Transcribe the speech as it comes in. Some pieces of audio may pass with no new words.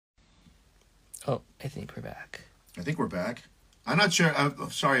Oh, I think we're back. I think we're back. I'm not sure. I'm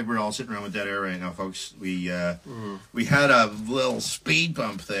sorry, we're all sitting around with dead air right now, folks. We had a little speed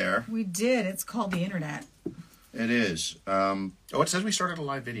bump there. We did. It's called the internet. It is. It says we started a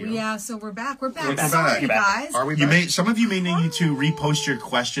live video. Yeah, so we're back. We're back. We're Sorry, back. guys. Are we back? Some of you may need to repost your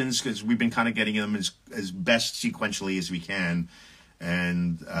questions because we've been kind of getting them as best sequentially as we can.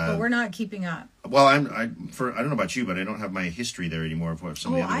 And but we're not keeping up. well, I don't know about you, but I don't have my history there anymore for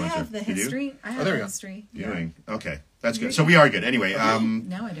some of the other ones. I have the history. I have the history. Yeah. Okay, that's good. So we are good. Anyway,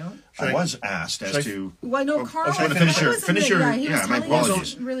 No, I don't. I was asked as to. Well, no, Carl. finish your. Yeah, my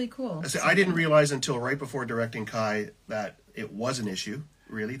apologies. Really cool. I didn't realize until right before directing Kai that it was an issue.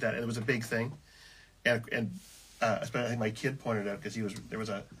 Really, that it was a big thing, and I think my kid pointed out because there was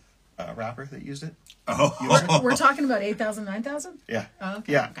a rapper that used it. Oh, We're talking about 8,000, 9,000? Yeah. Oh,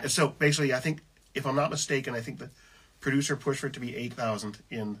 okay. Yeah. Okay. So basically, I think, if I'm not mistaken, I think the producer pushed for it to be 8,000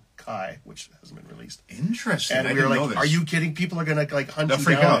 in Kai, which hasn't been released. interesting. And I we were didn't know like, this. "Are you kidding? People are gonna like hunt They'll you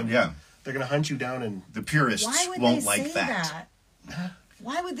freak down." out, yeah. They're gonna hunt you down, and The purists Why would won't they like say that.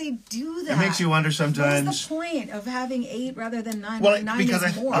 Why would they do that? It makes you wonder What sometimes. is the point of having 8 rather than 9? well, 9 because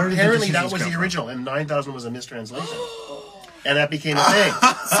is more. Where did the apparently that decisions was come the from? original, and 9,000 was a mistranslation, and that became a thing.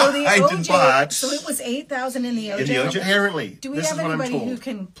 So the I didn't- OJ, so it was 8,000 in the OJ. In the OJ, apparently, Do we this have is what I'm anybody told. who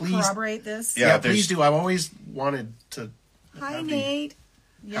can Please, corroborate this? Yeah, yeah, there's- please do. I've always wanted to Hi, have Nate.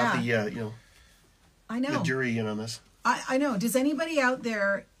 have Yeah, the I the know. jury in on this. I know. Does anybody out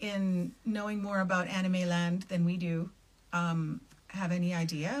there in knowing more about Anime Land than we do have any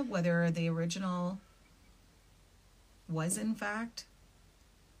idea whether the original was in fact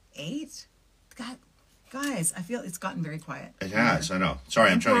 8? God, guys, I feel it's gotten very quiet. It has. I know. Sorry,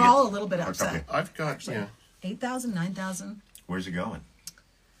 I'm And trying we're to get. all a little bit I'll upset. copy. I've got 8,000, 9,000? Where's it going?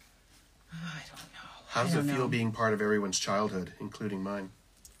 I don't know. How does I it don't feel know. being part of everyone's childhood, including mine?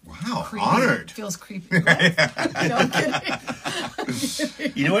 Wow, Creepy. honored. Feels creepy. What? No, I'm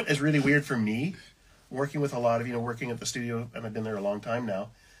kidding. You know what is really weird for me? Working with a lot of, working at the studio, and I've been there a long time now,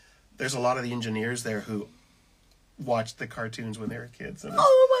 there's a lot of the engineers there who watched the cartoons when they were kids. And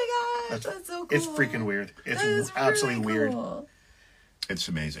Oh my god, that's so cool. it's freaking weird. It's That is absolutely really weird. cool. It's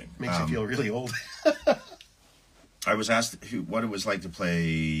amazing. Makes you feel really old. I was asked what it was like to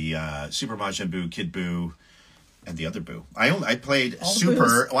play Super Majin Buu, Kid Buu, and the other Buu. I played All the Super.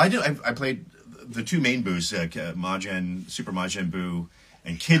 Boos. Well, I played the two main Boos, Super Majin Buu,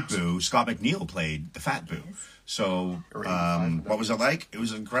 and Kid Buu. Scott McNeil played the Fat Buu. So, what was it like? It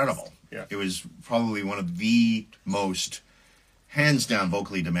was incredible. Yeah. It was probably one of the most hands down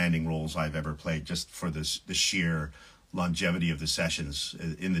vocally demanding roles I've ever played, just for the sheer longevity of the sessions.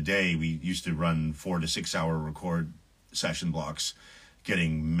 In the day, we used to run 4 to 6 hour record session blocks,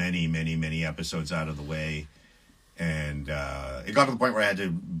 getting many episodes out of the way. And it got to the point where I had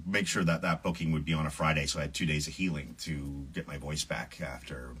to make sure that booking would be on a Friday, so I had 2 days of healing to get my voice back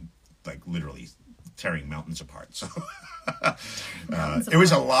after, like, literally tearing mountains apart. So it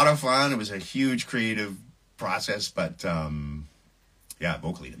was a lot of fun. It was a huge creative process, but yeah,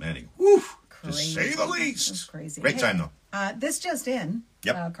 vocally demanding. Woo! To say the least. That's crazy. Great time, though. This just in.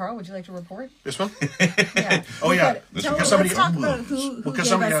 Yep. Carl, would you like to report? This one? Yeah. Oh, yeah. This Let's one. talk about who because gave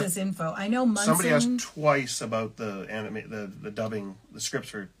somebody us asked- this info. I know Munson. Somebody asked twice about the anime, the dubbing, the scripts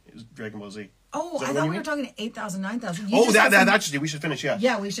for Dragonball Z. Oh, Is that I what thought you we were mean? talking 8,000, 9,000. Oh, that's we should finish. Yeah,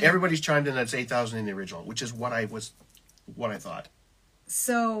 Yeah, we should. Everybody's chimed in. That's 8,000 in the original, which is what I thought.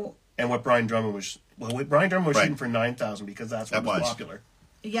 So, And what Brian Drummond was Right. shooting for 9,000 because that's what That was was. popular.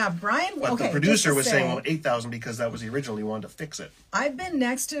 yeah, Brian. But okay, the producer just to was say, saying, well, 8,000 because that was the original. He wanted to fix it. I've been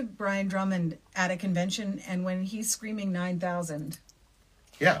next to Brian Drummond at a convention, and when he's screaming 9,000,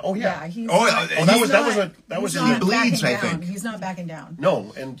 Yeah. Oh yeah. yeah, he's Oh, not, yeah, that he's was- that was not- a- that was he's in not the bleeds, backing I down. think. He's not backing down.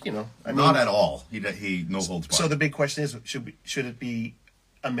 No, and I mean, Not at all. He no holds barred. So the big question is, should it be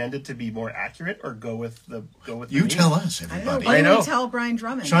amended to be more accurate, or go with the you name? tell us, I don't know. everybody. Why I don't know. we tell Brian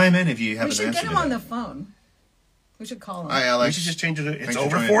Drummond? Chime in if you have We an should answer get to him on that. the phone. We should call him. Hi, We Alex. should just change it. It's Thanks for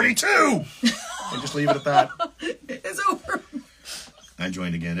over joining 42, and just leave it at that. It's over. I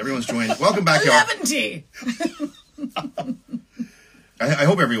joined again. Everyone's joined. Welcome back, y'all. 70. I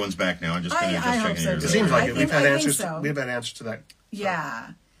hope everyone's back now. I'm just going to I hope checking so, yours too. It seems like I it. We've think- had I think answers. so. We've had answers to that. Yeah.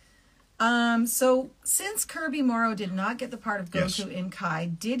 So since Kirby Morrow did not get the part of Goku Yes. in Kai,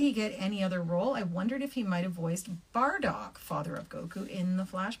 did he get any other role? I wondered if he might have voiced Bardock, father of Goku, in the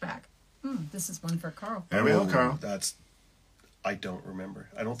flashback. This is one for Carl. There we go, Carl. I don't remember.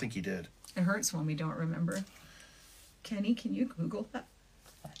 I don't think he did. It hurts when we don't remember. Kenny, can you Google that,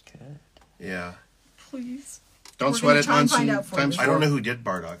 I could. Yeah. please? Don't We're sweat gonna it. try and Munson find out for times you. I don't 4. know who did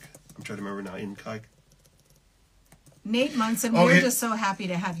Bardock. I'm trying to remember now. In Kai. Nate Munson, Oh, we're it- just so happy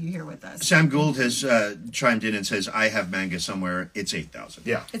to have you here with us. Sam Gould has chimed in and says, I have manga somewhere. It's 8,000.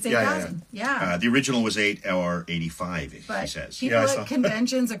 Yeah. It's Yeah, 8,000. Yeah. The original was 8 or 85, he But says. people Yeah, I at saw-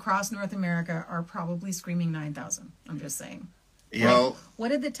 conventions across North America are probably screaming 9,000. I'm just saying. Yeah. Well, What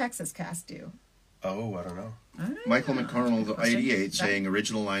did the Texas cast do? Oh, I don't know. I don't Michael know. McConnell, Good question. 88, saying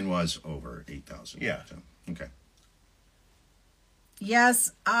original line was over 8,000. Yeah. So, okay.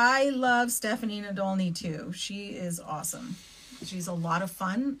 Yes, I love Stephanie Nadolny too. She is awesome. She's a lot of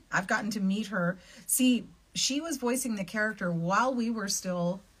fun. I've gotten to meet her. See, she was voicing the character while we were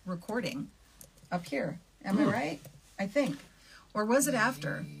still recording up here. Am I right? I think. Or was it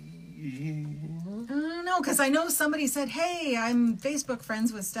after? I don't know, because I know somebody said, hey, I'm Facebook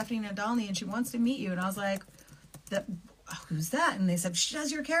friends with Stephanie Nadolny and she wants to meet you. And I was like, who's that? And they said, she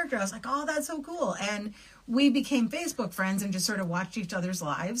does your character. I was like, oh, that's so cool. And we became Facebook friends and just sort of watched each other's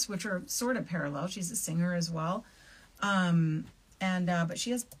lives, which are sort of parallel. She's a singer as well. But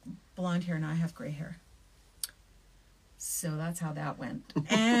she has blonde hair and I have gray hair. So that's how that went.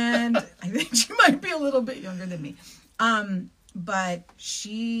 And I think she might be a little bit younger than me. But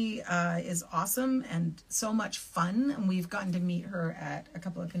she is awesome and so much fun. And we've gotten to meet her at a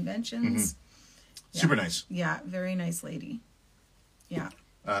couple of conventions. Super nice. Yeah, very nice lady. Yeah.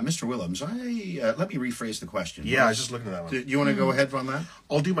 Mr. Willems, let me rephrase the question. Yeah, I was just looking at that one. Do you want to go ahead on that?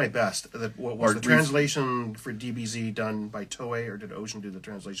 I'll do my best. What was Or the do- translation for DBZ done by Toei, or did Ocean do the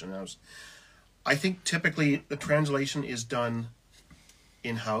translation in-house? I think typically the translation is done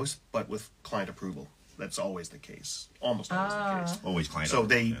in-house, but with client approval. That's always the case. Almost always the case. Always client. So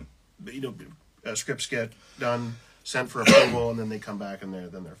approval, they, scripts get done, sent for approval, and then they come back and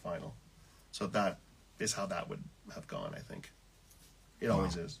they're final. So that is how that would have gone, I think. It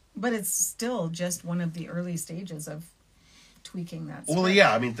always is. But it's still just one of the early stages of tweaking that Well, script.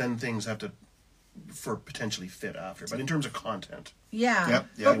 yeah, I mean, then things have to for potentially fit after. But in terms of content, Yeah. Yep,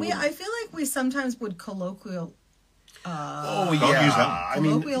 yeah, But it we, would. I feel like we sometimes would oh Don't use that. I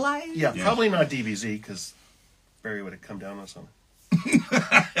mean, colloquialize. yeah, probably not DBZ because Barry would have come down with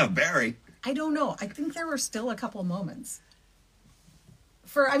something. Barry. I don't know. I think there were still a couple moments.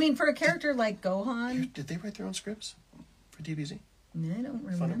 For a character like Gohan, Did they write their own scripts for DBZ? I don't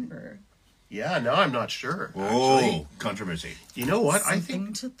remember. Yeah, no, I'm not sure. Oh, Actually, controversy. you know what?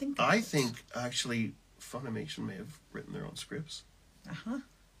 Something to think about. I think actually Funimation may have written their own scripts. Uh-huh.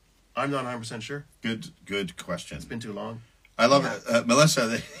 I'm not 100% sure. Good question. It's been too long. I love it. Melissa,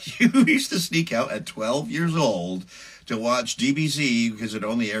 that you used to sneak out at 12 years old to watch DBZ because it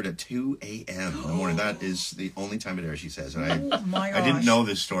only aired at 2 a.m. in the morning. That is the only time it airs, she says. And Oh my I didn't gosh. know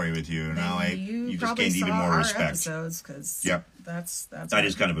this story with you. And now you you just probably gained even saw more our respect. episodes because Yep. that's That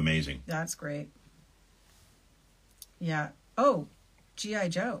is kind of amazing. that's great. Yeah. Oh, G.I.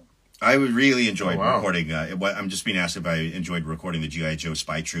 Joe. I would really enjoyed Oh, wow. recording. I'm just being asked if I enjoyed recording the G.I. Joe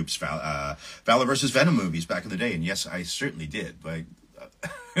Spy Troops Valor versus Venom movies back in the day. And yes, I certainly did. But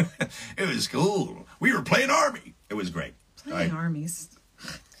it was cool. We were playing Army. It was great. Playing armies.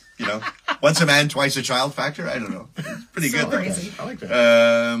 Once a man, twice a child factor. I don't know. It's pretty So good. crazy. I like that.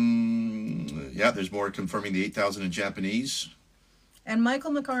 Yeah, there's more confirming the 8,000 in Japanese. And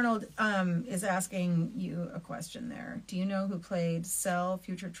Michael McArnold is asking you a question there. Do you know who played Cell,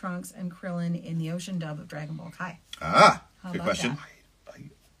 Future Trunks, and Krillin in the Ocean dub of Dragon Ball Kai? Ah, How good about question. that?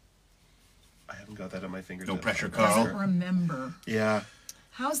 I haven't got that on my fingertips. No pressure, Doesn't Carl. remember. Yeah,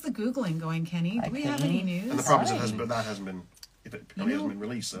 How's the Googling going, Kenny? Do we have any news? and the problem is that hasn't been. If it apparently hasn't been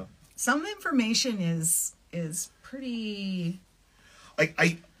released, so Some information is pretty.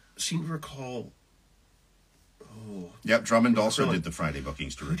 I seem to recall. Oh, Yep, Drummond also Krillin. did the Friday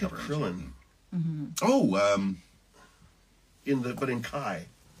bookings to who did recover. Krillin Oh, in Kai?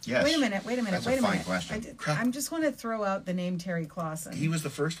 yes. Wait a minute. That's a fine question. I just want to throw out the name Terry Clausen. He was the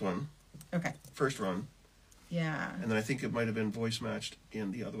first one, Okay. first run, Yeah. and then I think it might have been voice matched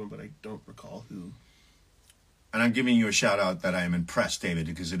in the other one, but I don't recall who. And I'm giving you a shout out that I am impressed, David,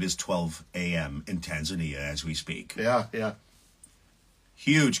 because it is 12 a.m. in Tanzania as we speak. Yeah, yeah.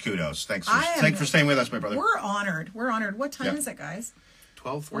 Huge kudos. Thanks I am- for staying with us, my brother. We're honored. We're honored. What time Yeah. is it, guys?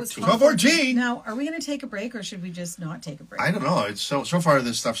 12:14. 12:14. Now, are we going to take a break or should we just not take a break? I don't know. It's so far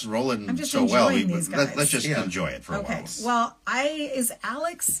this stuff's rolling I'm just so well. enjoying these guys. Let's just Yeah. enjoy it for a Okay. while. Well, is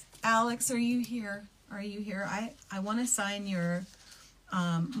Alex, are you here? Are you here? I want to sign your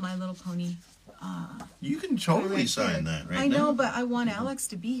My Little Pony. You can totally right sign there. that right I know, now. but I want Alex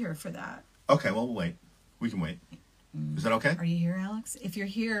to be here for that. Okay, well, we'll wait. We can wait. Is that okay? Are you here, Alex? If you're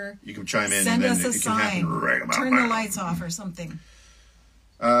here, You can chime in send and us then a it can happen sign. right about Turn the now. lights off or something.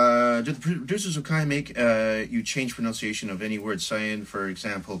 Did the producers of Kai make you change pronunciation of any word? Saiyan, for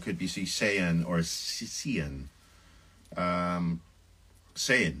example, could be Saiyan or Saiyan. Saiyan.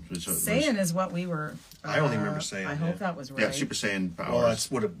 Saiyan is what we were. I only remember Saiyan. I hope that was right. Yeah, Super Saiyan powers. Well,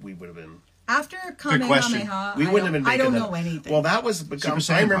 that's what we would have been. After question. Kamehameha, We wouldn't have been. I don't making know that. anything. Well, that was. Super I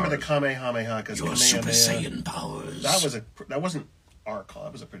Saiyan remember the powers. Kamehameha because Your Super Saiyan powers. That wasn't our call.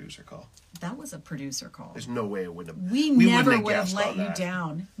 That was a producer call. That was a producer call. There's no way it wouldn't have. We wouldn't never have would have guessed let on you that.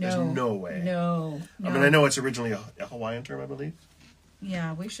 down. No. There's no way. No. I mean, I know it's originally a Hawaiian term, I believe.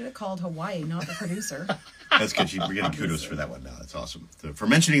 Yeah, we should have called Hawaii, not the producer. That's good. We're getting kudos for that one now. That's awesome. For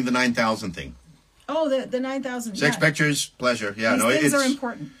mentioning the 9,000 thing. Oh, the 9,000. Sex pictures, pleasure. Yeah, These things are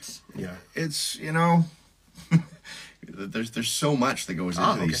important. Yeah. It's, there's so much that goes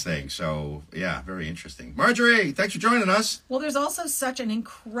into these things. So, yeah, very interesting. Marjorie, thanks for joining us. Well, there's also such an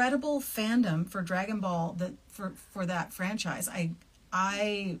incredible fandom for Dragon Ball for that franchise.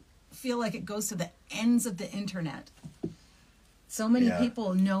 I feel like it goes to the ends of the internet. So many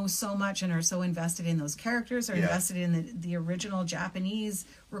people know so much and are so invested in those characters, are invested in the original Japanese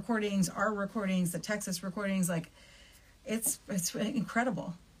recordings, our recordings, the Texas recordings. Like, it's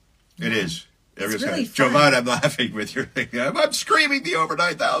incredible. It is. It's really fun. Jovan, I'm laughing with your thing. I'm screaming the over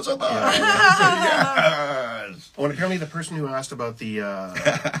 9,000. Yes. Well, apparently the person who asked about the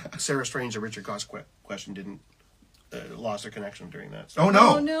Sarah Strange or Richard Goss question didn't lost their connection during that. So. Oh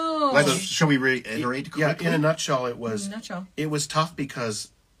no! Oh no! Shall we reiterate quickly? Yeah, in a nutshell, it was Nutshell. It was tough because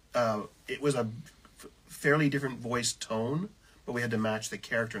it was a fairly different voice tone, but we had to match the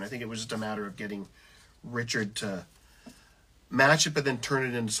character, and I think it was just a matter of getting Richard to match it, but then turn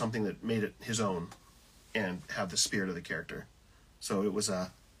it into something that made it his own, and have the spirit of the character. So it was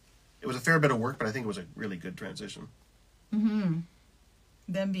a fair bit of work, but I think it was a really good transition. Mm-hmm.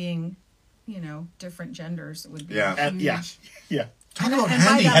 Them being, different genders would be Yeah. huge. Yeah. Talk about and by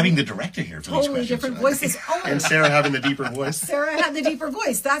handy that, having the director here for these totally questions. different voices. Oh, And Sarah having the deeper voice. Sarah had the deeper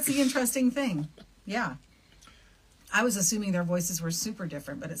voice. That's the interesting thing. Yeah. I was assuming their voices were super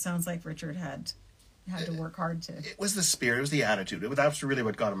different, but it sounds like Richard had to work hard to. It was the spirit. It was the attitude. That's really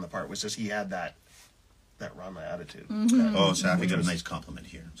what got him the part. Was just he had that Rama attitude. Mm-hmm. Oh, Saffy got a nice compliment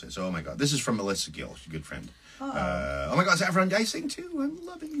here. Says, "Oh my God, this is from Melissa Gill, she's a good friend. Oh my God, Saffron, I sing too. I'm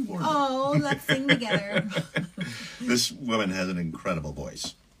loving you more. Oh, let's sing together. This woman has an incredible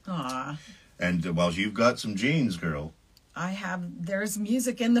voice, Aw. and you've got some genes, girl. There's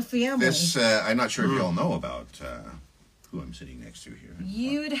music in the family. This I'm not sure if you all know about who I'm sitting next to here.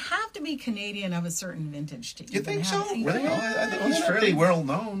 You'd have to be Canadian of a certain vintage to You even think have- so? Really? I think he's fairly well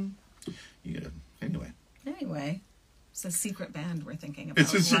known. Yeah. Anyway, it's a secret band we're thinking about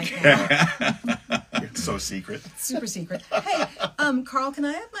It's a secret. now. It's so secret. Super secret. Hey, Carl, can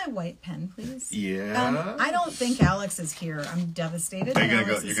I have my white pen, please? Yeah. I don't think Alex is here. I'm devastated. Are you gonna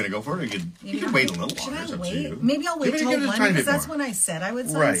Alex go? You're is- gonna go for it? Or you Maybe can not. wait a little Should longer. I It's up to wait? you. Maybe I'll wait Give it till a 1 tiny because bit that's more. when I said I would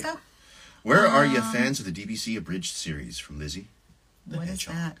sign Right. stuff. Where are you fans of the DBC abridged series from Lizzie? The What is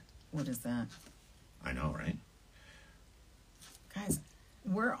Hedgehog. that? What is that? I know, right? Guys,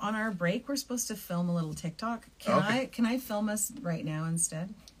 we're on our break. We're supposed to film a little TikTok. Okay. Can I film us right now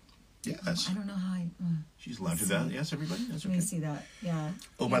instead? Yes. I don't know how I... She's allowed to do that. Yes, everybody? That's Let me okay. see that. Yeah.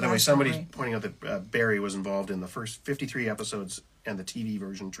 Oh, by the way, somebody's pointing out that Barry was involved in the first 53 episodes and the TV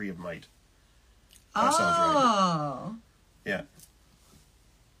version Tree of Might. That sounds right. Oh. Yeah.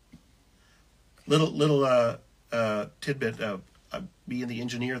 Little tidbit. Me and the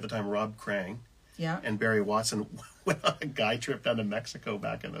engineer at the time, Rob Krang, Yeah. and Barry Watson went on a guy trip down to Mexico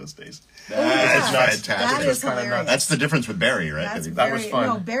back in those days. That's yeah. fantastic. That is kinda hilarious. That's the difference with Barry, right? That's That was fun.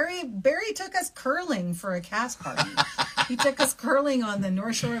 No, Barry took us curling for a cast party. He took us curling on the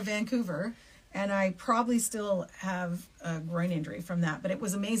North Shore of Vancouver, and I probably still have a groin injury from that. But it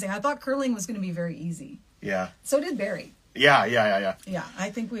was amazing. I thought curling was going to be very easy. Yeah. So did Barry. Yeah. Yeah,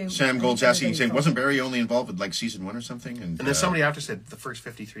 I think we. Sam I Gold's think asking, everybody saying, felt- wasn't Barry only involved with like season 1 or something? And And then somebody after said the first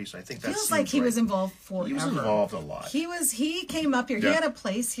 53, so I think that Feels like he was involved forever. He was involved a lot. He came up here. Yeah. He had a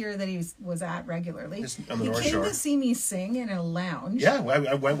place here that he was at regularly. It's on the he North came Shore. to see me sing in a lounge. Yeah,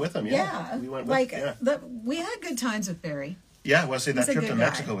 I went with him. Yeah, We went with, like yeah. we had good times with Barry. Yeah, well, say that He's a trip to good guy.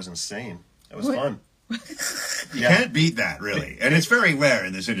 Mexico was insane. That was What? fun. You can't beat that, really. And it's very rare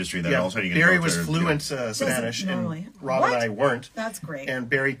in this industry that all of a sudden you can Barry go was to, fluent Spanish, normally. and Rob and What? I weren't. That's great. And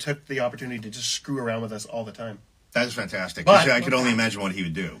Barry took the opportunity to just screw around with us all the time. That's fantastic. But- I could only imagine what he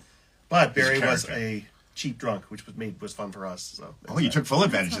would do. But He's a Barry was character. a cheap drunk, which was fun for us. So Oh, you took full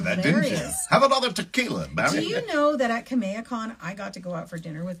advantage of that, didn't you? hilarious. Have another tequila, Barry. Do you know that at KamehaCon I got to go out for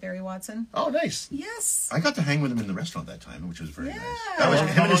dinner with Barry Watson? Oh, nice. Yes. I got to hang with him in the restaurant that time, which was very Yeah. nice. That was Oh,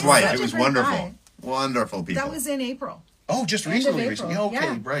 him and his he's wife. such It a was great wonderful. guy. Wonderful people. That was in April. Oh, just End of recently. April. Yeah,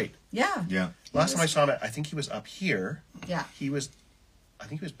 okay, Yeah. right. Yeah. Yeah. Last time I saw him, I think he was up here. Yeah. I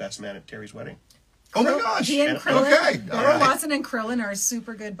think he was best man at Terry's wedding. Oh my gosh. He and Krillin. Okay. All Laura right. Watson and Krillin are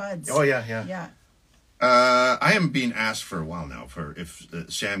super good buds. Oh yeah, yeah. Yeah. I am being asked for a while now for if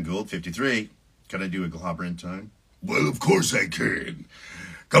Sam Gould, 53, can I do a globber in time? Well, of course I can.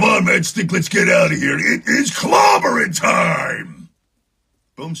 Come on, Matchstick, let's get out of here. It is clobbering time.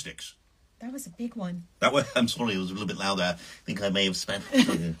 Boomsticks. That was a big one. That was, I'm sorry, it was a little bit loud. I think I may have spent.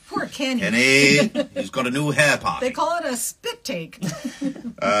 Poor Kenny. Kenny, he's got a new hair pocket. They call it a spit take.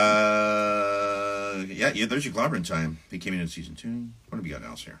 Yeah, there's your globber in time. He came in season 2. What have we got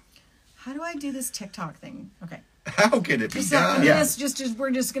else here? How do I do this TikTok thing? Okay. How can it be done? We're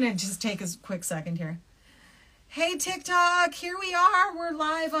just gonna take a quick second here. Hey TikTok, here we are. We're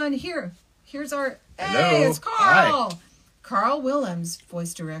live on here. Here's our Hello. It's Carl. Hi. Carl Willems,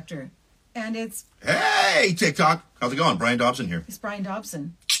 voice director. And it's Hey, TikTok. How's it going? Brian Dobson here. Brian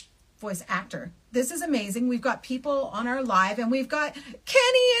Dobson, voice actor. This is amazing. We've got people on our live and we've got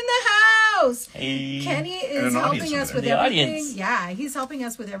Kenny in the house. Hey. Kenny And is an audience helping us over with there. The everything. audience. Yeah, he's helping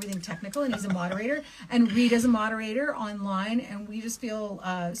us with everything technical, and he's a moderator. And Rita's a moderator online, and we just feel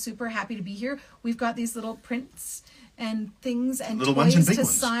super happy to be here. We've got these little prints and things and Little toys ones and big to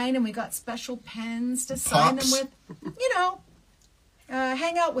ones. sign, and we got special pens to sign them Pops. with.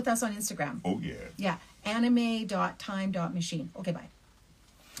 Hang out with us on Instagram. Oh, yeah. Yeah, anime.time.machine. Okay, bye.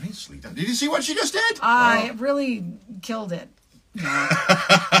 Nicely done. Did you see what she just did? I really killed it. No.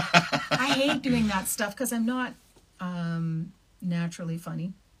 I hate doing that stuff because I'm not naturally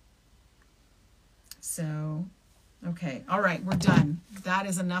funny. So, okay. All right, we're done. That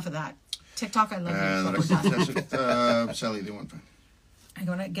is enough of that. TikTok, I love you. But we're done. Sally, they want. I'm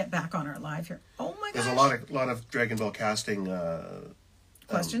going to get back on our live here. Oh my gosh. There's a lot of Dragon Ball casting.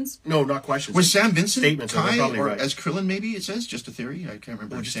 Questions? No, not questions. Was Sam Vincent Statements, they're Kai probably or right. as Krillin? Maybe it says just a theory. I can't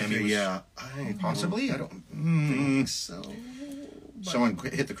remember. Oh, if just a Sammy few, was yeah. I possibly. I don't. think so. Someone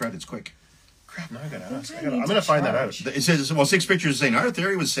hit the credits quick. Crap, now I gotta ask. I I'm need gonna to find that out. charge. It says, well, 6 pictures saying our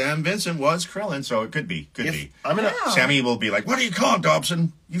theory was Sam Vincent was Krillin, so it could be. Could If be. I'm gonna, Wow. Sammy will be like, "What do you call it,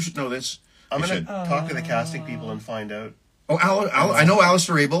 Dobson? You should know this." I'm You gonna should. talk to the casting people and find out. Oh, I know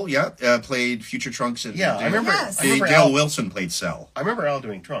Alistair Abel. Yeah, played Future Trunks. And Yeah, I remember. Yes. I remember Dale Al, Wilson played Cell. I remember Al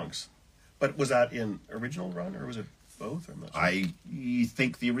doing Trunks, but was that in original run or was it both? I'm not sure. I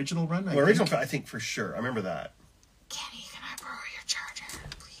think the original run. Well, original, I think for sure. I remember that. Kenny, can I borrow your charger,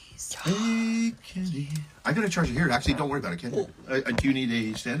 please? Hey, Kenny. I got a charger here. Actually, don't worry about it, Kenny. Do you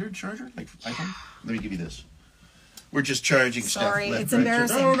need a standard charger, like iPhone? Let me give you this. We're just charging stuff. Sorry, left, it's right,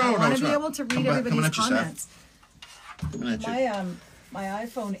 embarrassing. No, I want it's to be not. able to read Coming everybody's at you, Seth. comments. Coming at you. My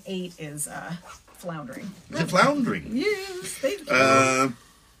iPhone 8 is floundering. Is it floundering? Yes, thank you.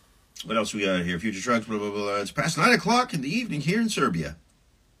 What else we got here? Future Trucks, blah, blah, blah. It's past 9 o'clock in the evening here in Serbia.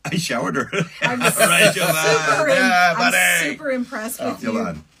 I showered her. I'm Right, Jovan. Yeah, buddy. I'm super impressed with you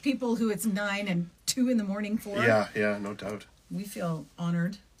Jovan. people who it's 9 and 2 in the morning for. Yeah, no doubt. We feel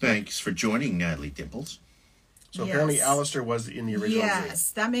honored. Thanks for joining, Natalie Dimples. So Yes. apparently Alistair was in the original.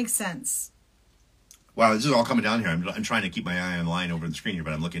 Yes, that makes sense. Wow, this is all coming down here. I'm trying to keep my eye on the line over the screen here,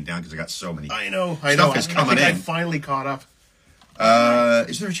 but I'm looking down because I got so many. I know. Stuff is coming I in. finally caught up.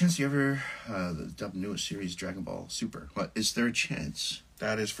 Is there a chance you ever dub the newest series, Dragon Ball Super? What is there a chance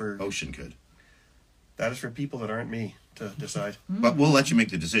That is for Ocean could? people that aren't me to decide. But we'll let you make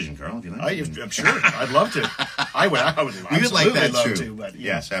the decision, Carl, if you like. I'm sure. I'd love to. I would We would like that love too. to, but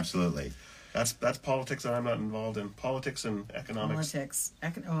yeah, Yes, absolutely. that's politics that I'm not involved in. Politics and economics. Politics.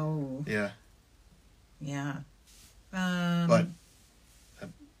 Yeah. Yeah, Yeah. but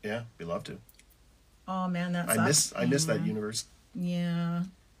yeah, we love to. Oh man, that I sucks. miss that universe. Yeah.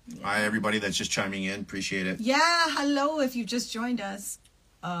 Hi, everybody that's just chiming in. Appreciate it. Yeah, hello if you just joined us.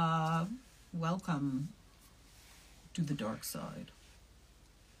 Welcome to the dark side.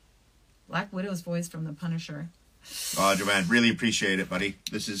 Black Widow's voice from The Punisher. Oh, Jovan, really appreciate it, buddy.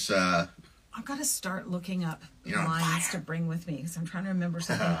 This is, I've got to start looking up You're on lines fire. to bring with me because I'm trying to remember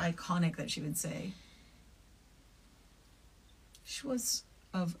something iconic that she would say. She was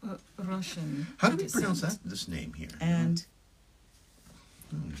of Russian how do we descent. pronounce this name here? And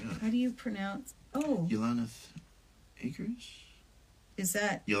Oh, God. how do you pronounce? Oh, Yelana Akers? is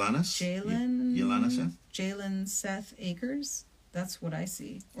that Yelanis? Jalen? Yelana Seth? Jalen Seth Akers? That's what I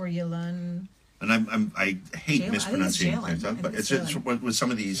see. Or Yelen. And I hate Jalen. I think it's mispronouncing Jalen. things, I but think it's it's with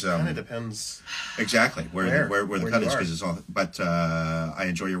some of these. Kind of depends. Exactly where the Where cut you is are. because it's all. But I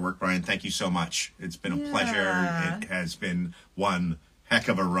enjoy your work, Brian. Thank you so much. It's been a pleasure. Yeah. It has been one heck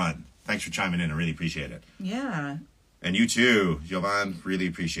of a run. Thanks for chiming in. I really appreciate it. Yeah. And you too, Jovan. Really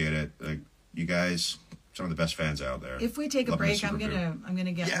appreciate it. You guys, some of the best fans out there. If we take a Love me break, Super I'm Boo.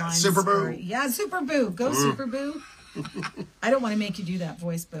 gonna get Yeah, lines. Super Boo. Yeah, Super Boo. Go Super Boo. I don't want to make you do that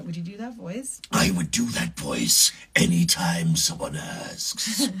voice, but would you do that voice? I would do that voice anytime someone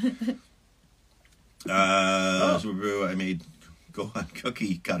asks. I made Gohan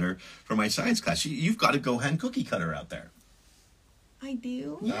cookie cutter for my science class. You've got a Gohan cookie cutter out there. I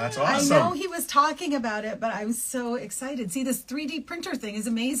do. That's I awesome. know he was talking about it, but I was so excited. See, this 3D printer thing is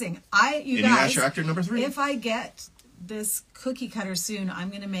amazing. You guys, Inuyasha actor number 3. if I get this cookie cutter soon, I'm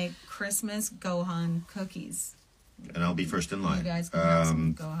going to make Christmas Gohan cookies. And I'll be first in line. You guys can have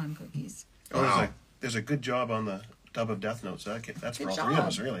some Gohan cookies. Oh, Wow. there's a good job on the dub of Death Note. So that's for Good all three of job.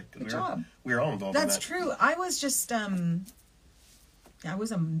 us, really. Good job. We were all involved in That's that. true. I was just, I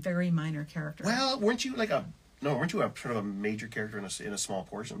was a very minor character. Well, weren't you weren't you a sort of a major character in a small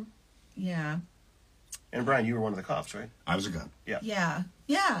portion? Yeah. And Brian, you were one of the cops, right? I was a gun. Yeah.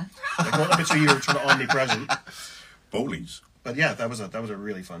 So you were sort of omnipresent. Bowlies. But yeah, that was a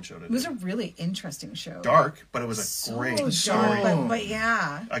really fun show to do. It was a really interesting show. Dark, but it was a So great dark, story. but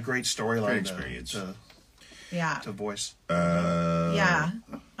yeah. A great storyline Great experience. to voice. Yeah.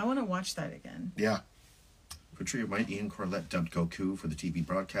 I want to watch that again. Yeah. For Tree of Might, Ian Corlett dubbed Goku for the TV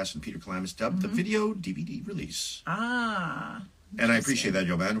broadcast, and Peter Calamus dubbed the video DVD release. Ah. And I appreciate that,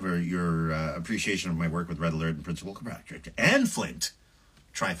 Jovan, for your appreciation of my work with Red Alert and Principal Patrick and Flint.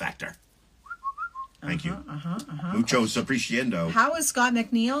 Trifactor. Thank you. Muchos appreciando. How is Scott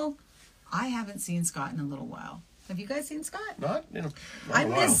McNeil? I haven't seen Scott in a little while. Have you guys seen Scott? Not in a I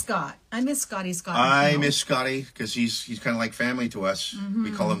while. miss Scott. I miss Scott I McNeil. miss Scotty because he's kind of like family to us.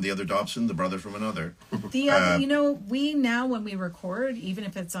 We call him the other Dobson, the brother from another. The other, we now when we record, even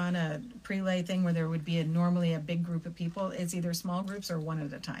if it's on a prelay thing where there would be normally a big group of people, it's either small groups or one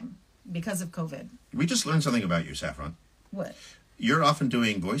at a time because of COVID. We just learned something about you, Saffron. What? You're often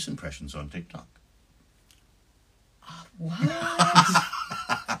doing voice impressions on TikTok. What?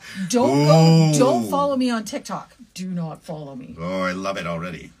 Don't follow me on TikTok. Do not follow me. Oh, I love it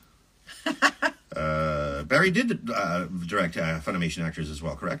already. Barry did direct Funimation actors as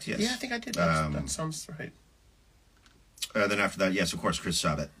well, correct? Yes. Yeah, I think I did. That sounds right. Then after that, yes, of course, Chris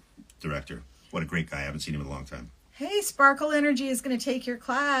Sabat, director. What a great guy. I haven't seen him in a long time. Hey, Sparkle Energy is going to take your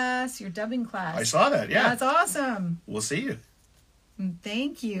class, your dubbing class. I saw that, yeah. That's awesome. We'll see you.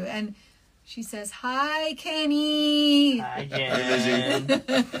 Thank you. And she says, hi, Kenny. Hi, Jen.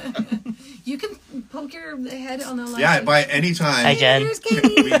 You can poke your head on the light. Yeah, by any time. Hi, Jen. Here's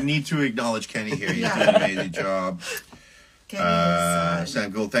Kenny. We need to acknowledge Kenny here. He's done an amazing job. Kenny is,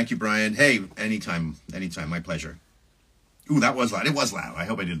 Sam Gould, thank you, Brian. Hey, anytime, my pleasure. Ooh, that was loud. It was loud. I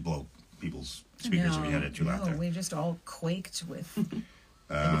hope I didn't blow people's speakers if we had it too loud there. we just all quaked with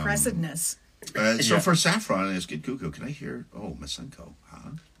impressiveness. So for Saffron as Kid Cuckoo, can I hear, Masenko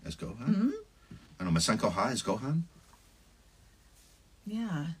Ha as Gohan? I know, Masenko Ha as Gohan?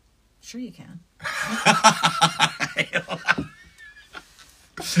 Yeah, sure you can.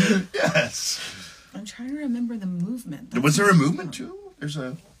 Yes. I'm trying to remember the movement. Was there a movement too?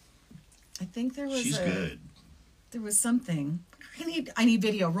 I think there was She's good. There was something. I need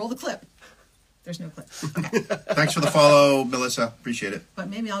video. Roll the clip. There's no clip. Okay. Thanks for the follow, Melissa. Appreciate it. But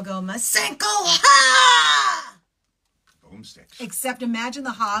maybe I'll go Masenko Ha! Boomsticks. Except imagine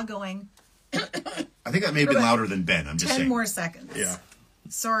the ha going I think that may have been louder than Ben. I'm just 10 saying. more seconds. Yeah.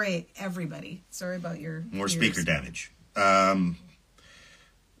 Sorry, everybody. Sorry about your More ears. speaker damage.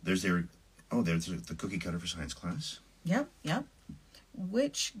 There's the cookie cutter for science class. Yep.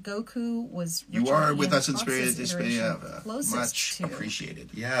 Which Goku was You Richard are with Ian us in spirit. Fox's This iteration much closest to. appreciated.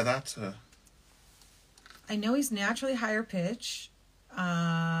 Yeah, that's I know he's naturally higher pitch,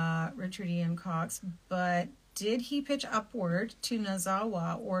 Richard Ian Cox, but did he pitch upward to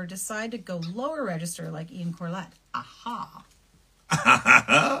Nozawa or decide to go lower register like Ian Corlett? Aha.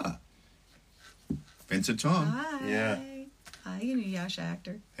 Vincent Tong. Hi. Yeah. Hi, Inuyasha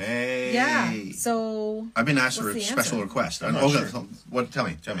actor. Hey. Yeah. So I've been asked for a what's the special answer? request. I'm not sure. What? Tell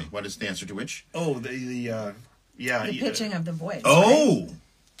me. What is the answer to which? The pitching of the voice. Oh. Right?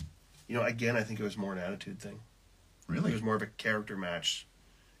 You know, again, I think it was more an attitude thing. It Really? was more of a character match,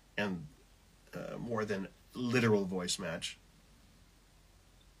 and more than literal voice match.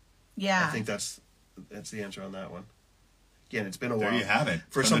 Yeah. I think that's the answer on that one. Again, it's been a while. There you have it.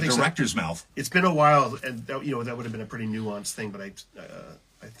 For From something the director's mouth. It's been a while, and that would have been a pretty nuanced thing. But I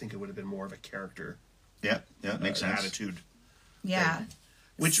think it would have been more of a character Yeah. Makes sense. attitude, Yeah.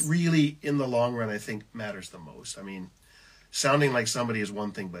 which really, in the long run, I think matters the most. I mean, sounding like somebody is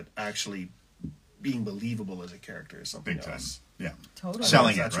one thing, but actually being believable as a character is something Big time. else. Yeah. Totally.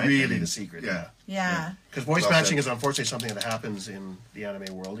 Selling That's it, right? really I mean, the secret. Yeah. Yeah. Because voice Well matching said. is unfortunately something that happens in the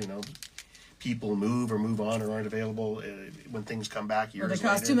anime world. You know, people move or move on or aren't available when things come back Or years they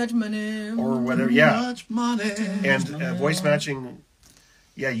cost later. too much money. Or whatever, Too yeah. much money. And voice matching,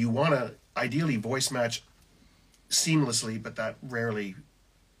 yeah, you want to ideally voice match seamlessly, but that rarely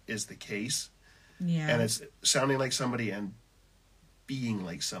is the case. Yeah. And it's sounding like somebody and being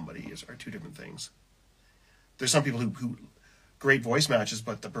like somebody are two different things. There's some people who great voice matches,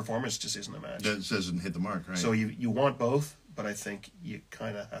 but the performance just isn't a match. That doesn't hit the mark, right? So you want both, but I think you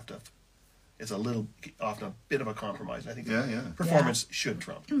kind of have to. It's often a bit of a compromise. I think performance should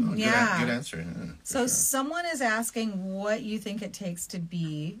trump. Oh, Yeah. Good answer. Yeah, for So sure. someone is asking what you think it takes to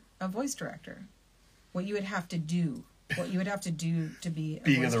be a voice director. What you would have to do. What you would have to do to be a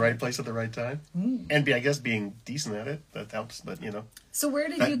Being voice in the director. right place at the right time, and I guess being decent at it, that helps. But So where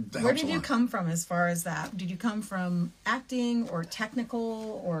did That where helps did a you lot. come from as far as that? Did you come from acting or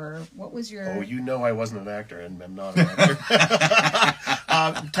technical or what was your? oh, I wasn't an actor, and I'm not an actor.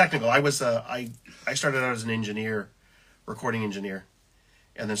 Technical. I was. I started out as an engineer, recording engineer,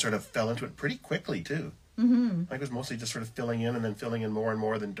 and then sort of fell into it pretty quickly too. Mm-hmm. I was mostly just sort of filling in and then filling in more and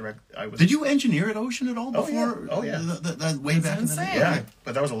more than direct. Did you engineer at Ocean at all Oh, yeah. before? Oh, yeah. That way back in the day. insane. Yeah, Okay.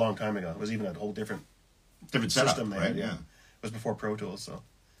 but that was a long time ago. It was even a whole different Different setup, system there. right? Yeah. It was before Pro Tools, so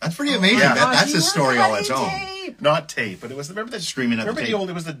That's pretty amazing. Yeah. That's you a were story all its cutting own. tape. not tape, but it was remember the Streaming at the remember tape. old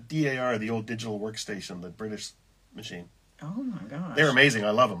it was the DAR, the old digital workstation, the British machine. Oh my gosh. They were amazing.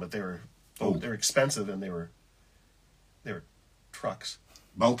 I love them, but they were Oh. they were expensive and they were trucks.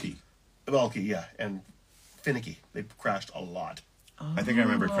 Bulky. Bulky, yeah, and finicky. They crashed a lot. I think I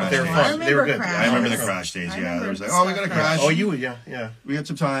remember Crash They were Days. fun. They were good. Crash. I remember the Yes. Crash Days, I yeah. There remember was like, oh, we got to stuff. crash. Oh, yeah. We got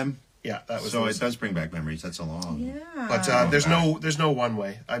some time. Yeah, that was So those. it does bring back memories. That's a long. Yeah. But there's no one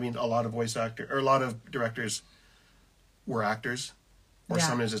way. I mean, a lot of a lot of directors were actors, or Yeah.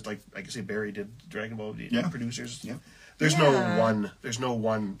 some is just like I say Barry did Dragonball Z, Yeah. producers. Yeah. There's Yeah. There's no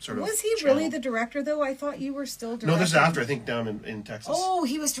one sort of. Was he channel. really the director though? I thought you were still directing. No, this is after I think down in Texas. Oh,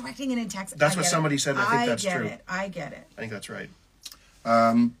 he was directing it in Texas. That's I what get somebody it. said, and I think that's true. I get it. I think that's right.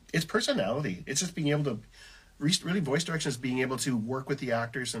 It's personality. It's just being able to really voice direction is being able to work with the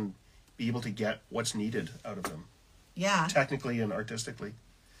actors and be able to get what's needed out of them, Yeah. technically and artistically.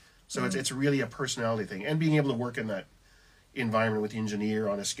 So it's really a personality thing, and being able to work in that environment with the engineer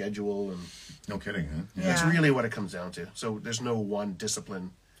on a schedule, and No kidding, huh? that's Yeah. really what it comes down to. So there's no one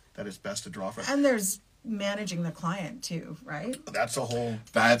discipline that is best to draw from. And there's managing the client too, right? That's a whole.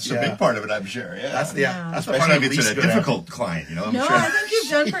 That's a Yeah. big part of it, I'm sure. Yeah. That's the Yeah. that's the part Especially I'm if it's least a good at. difficult client, you know. I'm No, sure. I think you've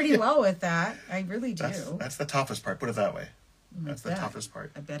done pretty well with that. I really do. That's the toughest part. Put it that way. That's the bet. toughest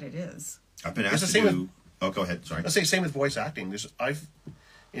part. I bet it is. I've been It's asked the to same do. Oh, go ahead. Sorry. Let's say same with voice acting.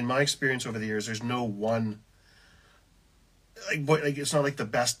 In my experience over the years, there's no one. Like it's not like the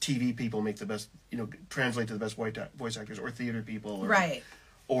best TV people make the best, translate to the best voice actors, or theater people, or, Right.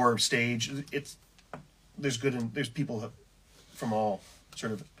 or stage. There's people from all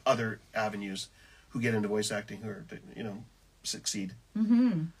sort of other avenues who get into voice acting who are succeed.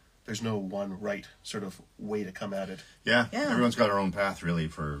 Mm-hmm. There's no one right sort of way to come at it. Yeah, Yeah. everyone's got their own path, really.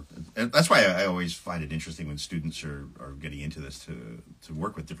 And that's why I always find it interesting when students are getting into this to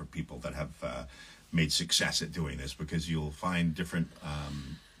work with different people that have made success at doing this, because you'll find different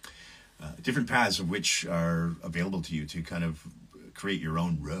paths of which are available to you to kind of create your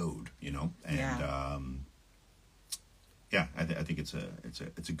own road, And I think it's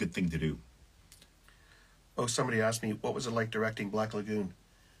a good thing to do. Oh, somebody asked me what was it like directing Black Lagoon.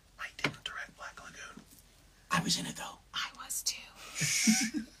 I didn't direct Black Lagoon. I was in it though. I was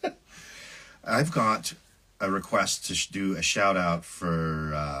too. I've got a request to do a shout out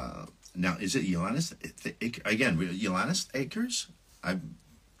for now. Is it Yelanis? Again, Yelanis Akers? I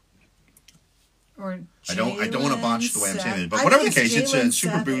don't want to botch the way I'm saying it, but whatever the case, it's a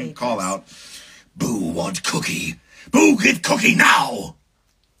super boo call out. Boo want cookie. Boo get cookie now.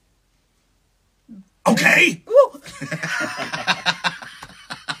 Okay.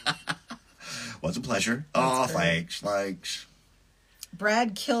 Was a pleasure. Oh, thanks.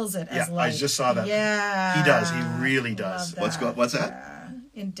 Brad kills it as Yeah, Light. I just saw that. Yeah. He does. He really does. Love What's that?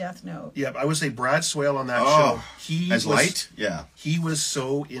 In Death Note. Yeah, I would say Brad Swale on that show. Oh, He as was, Light? Yeah. He was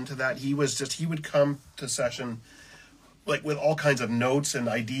so into that. He would come to session like with all kinds of notes and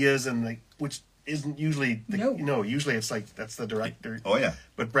ideas, and which isn't usually usually it's like that's the director. Oh, yeah.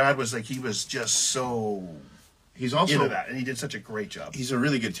 But Brad was he was just so He's also into that, and he did such a great job. He's a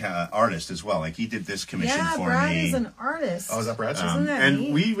really good artist as well. Like, he did this commission for Brad me. is an artist. Oh, is that Brad? Isn't that And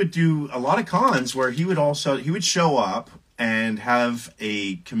neat? we would do a lot of cons where he would show up and have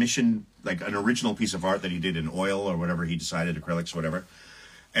a commission, like an original piece of art that he did in oil or whatever he decided, acrylics, whatever.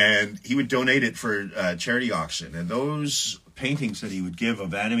 And he would donate it for a charity auction. And those paintings that he would give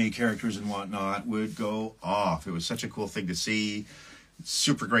of anime characters and whatnot would go off. It was such a cool thing to see.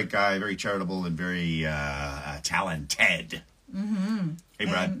 Super great guy, very charitable and very talented. Mm-hmm. Hey,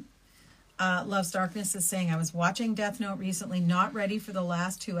 Brad. Loves Darkness is saying, I was watching Death Note recently, not ready for the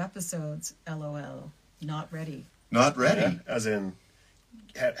last 2 episodes. LOL. Not ready. Not ready. Yeah, as in,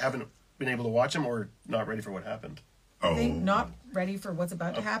 haven't been able to watch them, or not ready for what happened? I think not ready for what's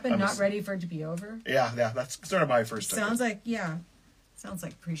about to happen, not ready for it to be over. Yeah, that's sort of my first. Sounds like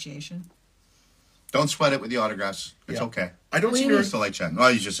appreciation. Don't sweat it with the autographs. It's okay. I don't see Still like chatting.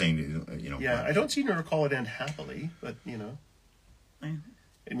 Well, he's just saying, you know. Yeah, I don't seem to recall it end happily, but you know. And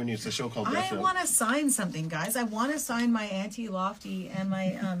when it's a show called Death Note. I want to sign something, guys. I want to sign my Auntie Lofty and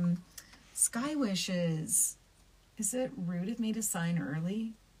my Sky Wishes. Is it rude of me to sign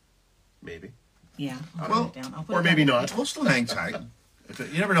early? Maybe. Yeah, I'll put it down. I'll put or it maybe down. not. We'll still hang tight.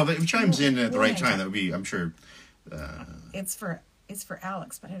 You never know. If it chimes in at the right time, that would be, I'm sure. It's for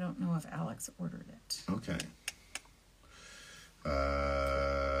Alex, but I don't know if Alex ordered it. Okay.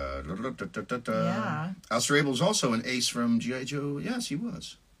 Yeah. Alistair Abel's also an ace from G.I. Joe. Yes, he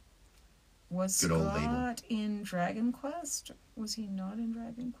was. Was Good old Abel. Scott in Dragon Quest? Was he not in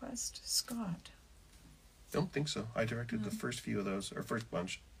Dragon Quest? Scott. Don't think so. I directed the first few of those, or first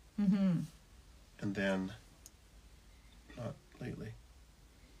bunch. Mm-hmm. And then, not lately.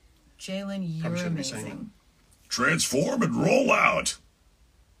 Jalen, you're Probably shouldn't be saying amazing. Transform and roll out.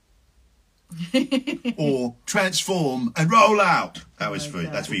 Or transform and roll out. That's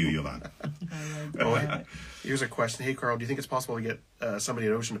for you, Yvonne. I like that. Here's a question. Hey, Carl, do you think it's possible to get somebody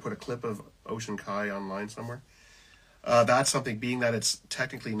at Ocean to put a clip of Ocean Kai online somewhere? That's something, being that it's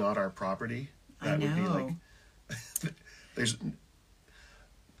technically not our property. That would be like, there's,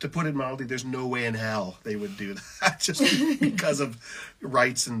 to put it mildly, there's no way in hell they would do that just because of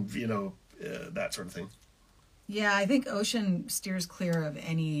rights and, that sort of thing. Yeah, I think Ocean steers clear of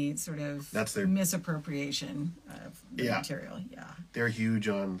any sort of misappropriation of the material. Yeah, they're huge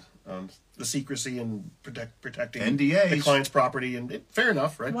on the secrecy and protecting NDAs. The client's property, and fair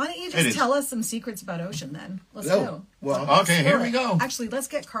enough, right? Why don't you just tell us some secrets about Ocean then? Let's go. Well, okay, here we go. Actually, let's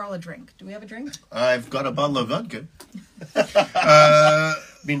get Carl a drink. Do we have a drink? I've got a bottle of vodka.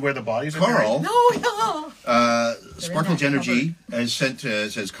 Mean where the bodies are Carl. No. Sparkles Energy has sent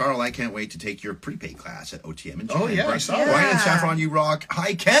says, Carl, I can't wait to take your prepaid class at OTM. And oh yeah, I saw that. Brian Saffron, you rock.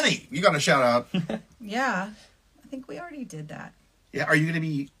 Hi, Kenny. You got a shout out. Yeah, I think we already did that. Yeah, are you going to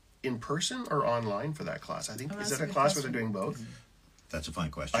be in person or online for that class? I think is that a class where they're doing both? That's a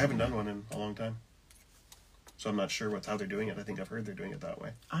fine question. I haven't done one in a long time, so I'm not sure how they're doing it. I think I've heard they're doing it that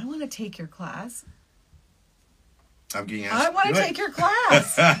way. I want to take your class. I'm getting asked. I want to take your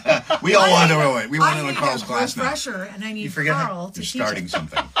class. We all want to. We want to know Carl's class now. Refresher, and I need Carl to teach You're starting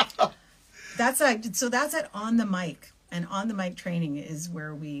something. That's at On the Mic, and On the Mic training is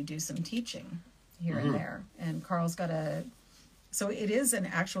where we do some teaching here and there. And Carl's got so it is an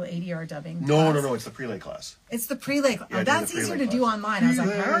actual ADR dubbing. No, it's the prelay class. It's the prelay class. Yeah, that's easier to do online. I was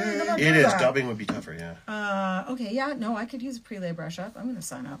like, how are you going to do It is. that? Dubbing would be tougher, yeah. Okay, yeah, no, I could use a prelay brush up. I'm going to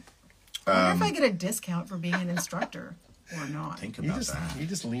sign up. I wonder if I get a discount for being an instructor or not. Think about that. You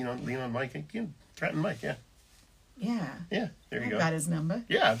just lean on Mike. You can threaten Mike, yeah. Yeah. Yeah, there you go. I got his number.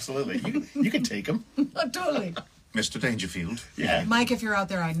 Yeah, absolutely. You can take him. Totally. Mr. Dangerfield. Yeah. Mike, if you're out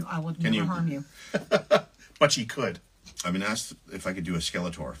there, I will never harm you. But she could. I've been asked if I could do a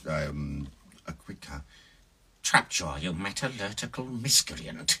Skeletor. A quick Trapjaw, you metallurgical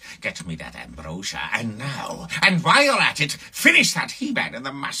miscreant. Get me that ambrosia, and now. And while you're at it, finish that He-Man and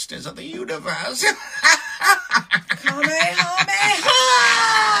the Masters of the Universe. Kamehameha!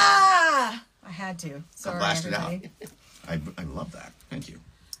 I had to. Sorry, I blasted everybody. out. I love that. Thank you.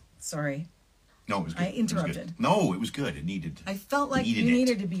 Sorry. No, it was good. I interrupted. It was good. No, it was good. It needed. I felt like you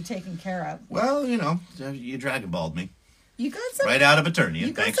needed to be taken care of. Well, you Dragonballed me. You got some right out of Eternia.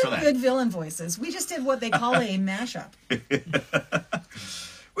 You got Thanks some for that. good villain voices. We just did what they call a mashup.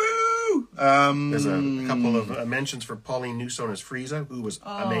 Woo! There's a couple of mentions for Pauline Newstone as Frieza, who was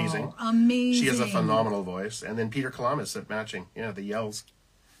amazing. Amazing. She has a phenomenal voice. And then Peter Kalamis at matching. Yeah, the yells.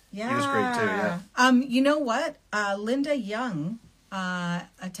 Yeah. He was great too, yeah. You know what? Linda Young, a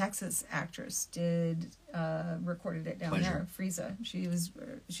Texas actress, recorded it down there. Frieza. She's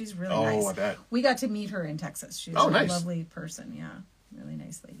really nice. Oh, I bet. We got to meet her in Texas. She's a lovely person. Yeah, really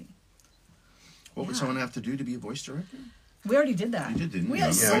nice lady. What would someone have to do to be a voice director? We already did that. You did, didn't you? We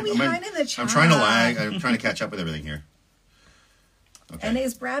are so behind in the chat. I'm trying to lag. I'm trying to catch up with everything here. Okay. And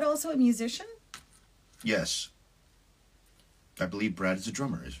is Brad also a musician? Yes. I believe Brad is a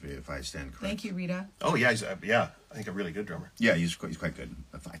drummer, if I stand correct. Thank you, Rita. Oh, yeah, I think a really good drummer. Yeah, he's quite good.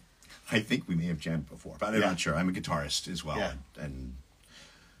 I think we may have jammed before, but I'm Yeah. not sure. I'm a guitarist as well, Yeah. and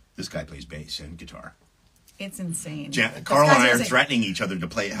this guy plays bass and guitar. It's insane. Carl and I are insane. threatening each other to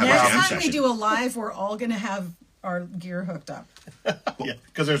have a jam Next time session. we do a live, we're all going to have our gear hooked up. Yeah,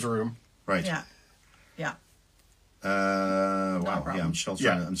 because there's room. Right. Yeah. Yeah. Wow. problem. Yeah, I'm still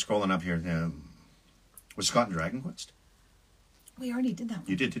trying. Yeah. I'm scrolling up here. Was Scott in Dragon Quest? We already did that one.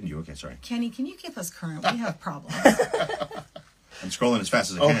 You did, didn't you? Okay, sorry. Kenny, can you keep us current? We have problems. I'm scrolling as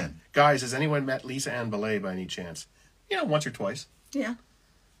fast as I Oh, can. guys, has anyone met Lisa Ann Belay by any chance? Once or twice. Yeah.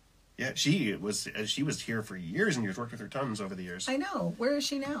 Yeah, she was here for years and years. Worked with her tons over the years. I know. Where is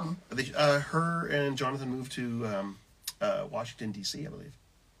she now? Her and Jonathan moved to Washington D.C., I believe,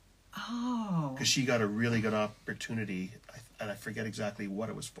 Oh. because she got a really good opportunity, and I forget exactly what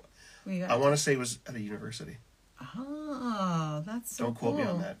it was for. We got, I want to say it was at a university. oh, that's so Don't quote me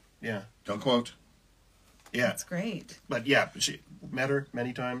cool. on that. Yeah, Don't quote. yeah, That's great. but yeah, she met her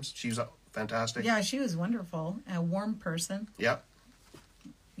many times. She was fantastic. Yeah, she was wonderful. A warm person. Yeah.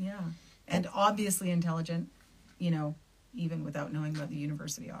 Yeah. And obviously intelligent, even without knowing what the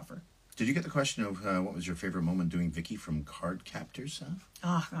university offer. Did you get the question of what was your favorite moment doing Vicky from Card Captors?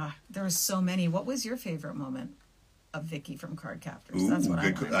 There were so many. What was your favorite moment of Vicky from Card Captors? Ooh, That's what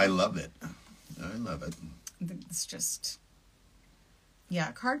I love it. I love it. It's just,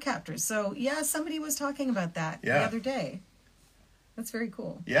 yeah, Card Captors. So, yeah, somebody was talking about that the Yeah. other day. That's very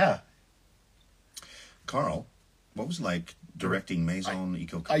cool. Yeah. Carl, what was it like directing Maison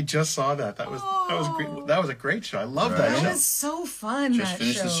Eco? I just saw that. That was great. That was a great show. I love Right. that That show. was so fun, Just that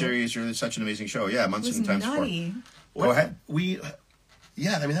finished show. the series. You're such an amazing show. Yeah, It months was and times nutty. before. Go ahead.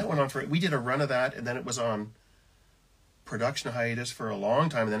 That went on for. We did a run of that, and then it was on production hiatus for a long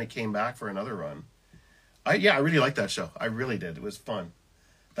time, and then it came back for another run. I really liked that show. I really did. It was fun.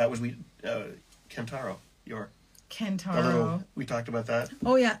 That was Kentaro. The Kentaro. little. We talked about that.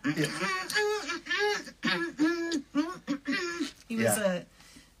 Oh, yeah. Yeah. He was Yeah. a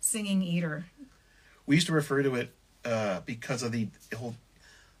singing eater. We used to refer to it because of the whole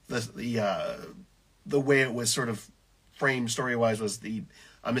the way it was sort of framed story wise was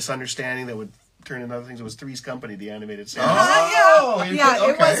a misunderstanding that would turn into other things. It was Three's Company, the animated series. Oh, you yeah, could-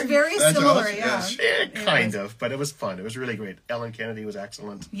 it was okay. very That's similar. awesome. Yeah, Yes. Kind of, but it was fun. It was really great. Ellen Kennedy was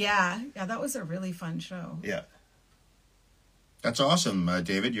excellent. yeah, that was a really fun show. Yeah. That's awesome,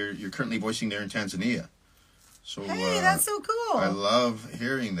 David. You're currently voicing there in Tanzania. So Hey, that's so cool. I love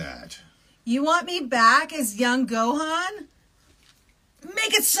hearing that. You want me back as young Gohan?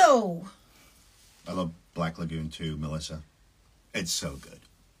 Make it so. I love Black Lagoon too, Melissa. It's so good.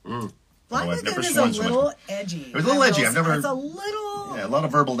 Black I've never Lagoon is a sworn so much. little edgy. It was a little edgy. I've never- It's a little. Yeah, a lot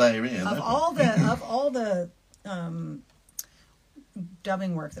of verbal diarrhea. Of all the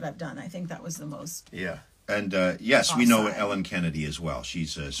dubbing work that I've done, I think that was the most. Yeah. And yes, we know Offside. Ellen Kennedy as well.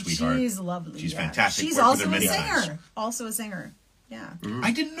 She's a sweetheart. She's lovely. She's yeah. fantastic. She's Worked with also her a many singer. times. Also a singer. Yeah.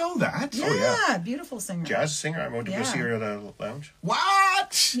 I didn't know that. Yeah, yeah. beautiful singer. Jazz singer. I went to go Yeah. see her at a lounge.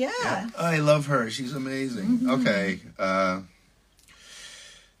 What? Yeah. I love her. She's amazing. Okay.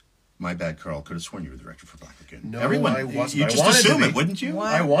 My bad, Carl. Could have sworn you were the director for Black Lagoon. No, Everyone, I wasn't. You I just wanted to assume be. it, wouldn't you?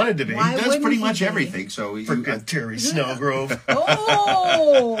 Why- I wanted to be. why He does wouldn't pretty he much be? everything. So Forget Terry Snellgrove.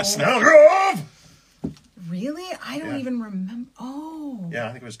 Oh, Snellgrove! really? I don't Yeah. even remember. Oh, Yeah,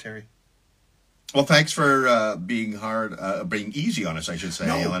 I think it was Terry. well, thanks for being easy on us, I should say,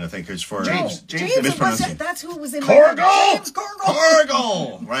 No. Elena. Thinkers for James. James was mispronouncing. it? That's who was in Corgle! James Corgle.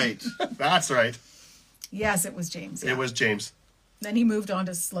 Corgle, right? That's right. Yes, it was James. Yeah. It was James. Then he moved on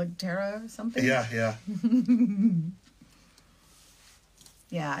to Slugterra or something. Yeah.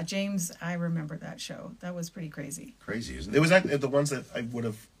 Yeah, James. I remember that show. That was pretty crazy. Crazy, isn't It it? was the ones that I would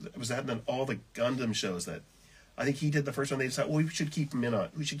have. It was that and then all the Gundam shows that I think he did the first one. They decided, well, we should keep him in on.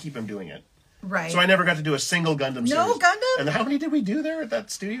 We should keep him doing it. Right. So I never got to do a single Gundam series. No Gundam? And how many did we do there at that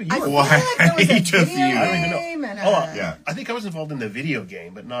studio? I You feel were. like there was a Why video do you- I don't even game know. and yeah. I think I was involved in the video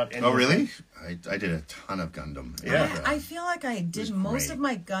game, but not any. Oh, of really? the- I did a ton of Gundam. Yeah. And, I feel like I was did most great. of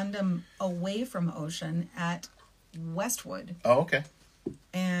my Gundam away from Ocean at Westwood, Oh, okay.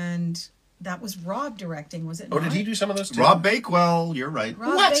 and that was Rob directing, was it? Oh, not? did he do some of those too? Rob Bakewell, you're right.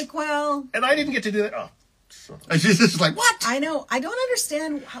 Rob What? Bakewell. And I didn't get to do that. Oh, so. It's just like, what? I know. I don't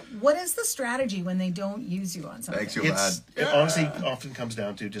understand what is the strategy when they don't use you on something. Thanks, you It honestly often comes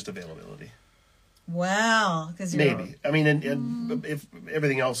down to just availability. Well, because Maybe. I mean, and if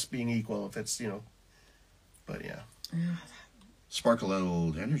everything else being equal, if it's, but yeah. Sparkle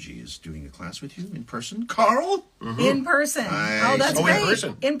Old Energy is doing a class with you in person. Carl? in person. Nice. Oh, that's Oh, in great.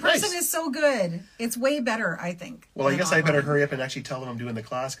 person. In person Nice. is so good. It's way better, I think. Well, I than guess I better online. hurry up and actually tell them I'm doing the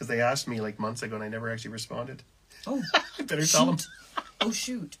class because they asked me like months ago and I never actually responded. Oh, I better tell them. oh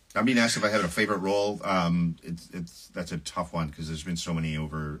shoot. I'm being asked if I have a favorite role. That's a tough one because there's been so many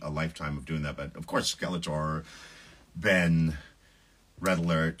over a lifetime of doing that. But of course, Skeletor, Ben, Red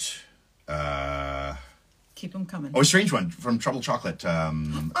Alert. Keep them coming. Oh, a strange one from Trouble Chocolate.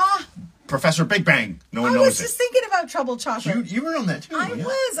 Professor Big Bang. No one I knows was just thinking about Trouble Chocolate. You were on that too. I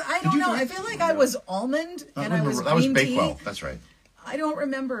was. I don't know. I feel like I was almond and I was that was green tea. Bakewell. That's right. I don't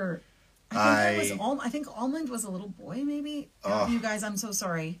remember. I think I think almond was a little boy. Maybe. You guys, I'm so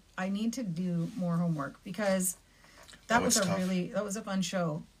sorry. I need to do more homework because that was a fun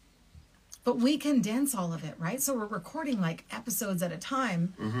show. But we condense all of it, right? So we're recording like episodes at a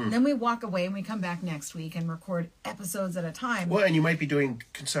time. And then we walk away and we come back next week and record episodes at a time. Well, and you might be doing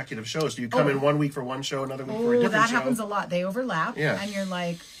consecutive shows. Do you come in 1 week for one show, another week for a different show? That happens a lot. They overlap. Yeah. And you're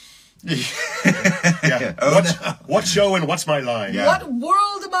like... yeah. What show and what's my line? Yeah. What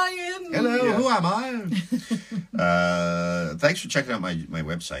world am I in? Hello, who am I? Thanks for checking out my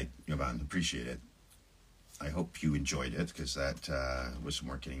website, Yvonne. Appreciate it. I hope you enjoyed it because that was some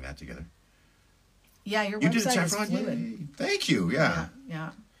work getting that together. Yeah, your you did website is fluid. Yay. Thank you. Yeah.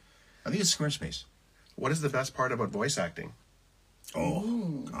 I think it's Squarespace. What is the best part about voice acting?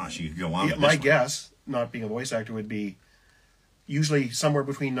 Oh, gosh, you could go on. Yeah, my guess, not being a voice actor, would be usually somewhere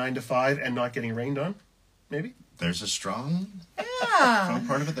between 9 to 5 and not getting rained on, maybe? There's a strong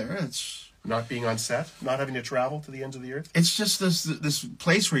part of it there. It's not being on set, not having to travel to the ends of the earth. It's just this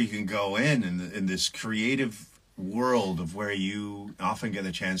place where you can go in this creative world of where you often get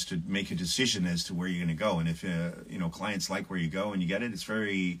a chance to make a decision as to where you're going to go. And if clients like where you go and you get it, it's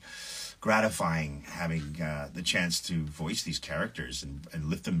very gratifying having the chance to voice these characters and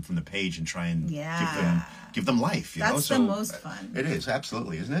lift them from the page and try and give them life. That's the most fun. It is,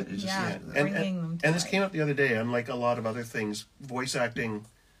 absolutely, isn't it? It's bringing them to life. This came up the other day. Unlike a lot of other things, voice acting,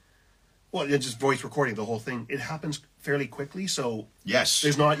 well, it's just voice recording, the whole thing, it happens fairly quickly. So yes,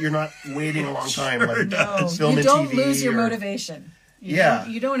 you're not waiting a long time. Sure like film and don't TV lose your motivation.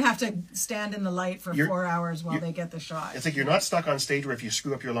 You don't have to stand in the light for 4 hours while they get the shot. It's like you're not stuck on stage where if you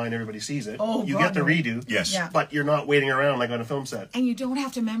screw up your line, everybody sees it. Oh, you get the redo. Yes. Yeah. But you're not waiting around like on a film set. And you don't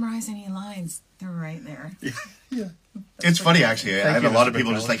have to memorize any lines. They're right there. Yeah. It's funny, actually. I have a lot of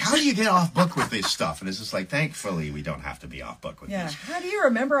people just like, how do you get off book with this stuff? And it's just like, thankfully, we don't have to be off book with this. How do you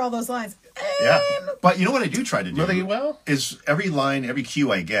remember all those lines? Yeah. But you know what I do try to do? Really well? Is every line, every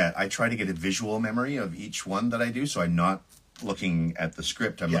cue I get, I try to get a visual memory of each one that I do. So I'm not looking at the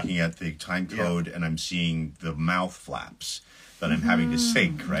script. I'm looking at the time code and I'm seeing the mouth flaps that I'm having to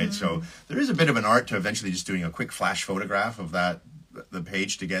sync, right? So there is a bit of an art to eventually just doing a quick flash photograph of the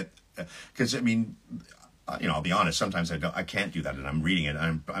page to get, because I mean, I'll be honest. Sometimes I can't do that, and I'm reading it.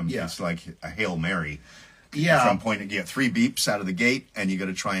 It's like a Hail Mary. Yeah. From point, you get 3 beeps out of the gate, and you got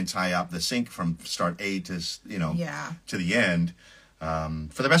to try and tie up the sync from start A to to the end.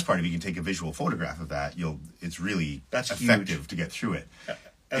 For the best part, if you can take a visual photograph of that, it's really effective huge. To get through it.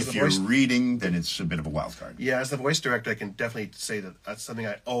 If you're reading, then it's a bit of a wild card. Yeah, as the voice director, I can definitely say that's something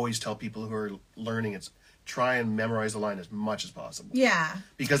I always tell people who are learning. It's try and memorize the line as much as possible. Yeah.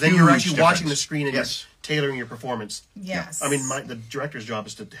 Because then you're actually watching the screen and you're tailoring your performance. Yes. I mean, the director's job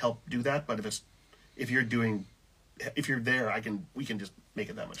is to help do that, but if you're there, we can just make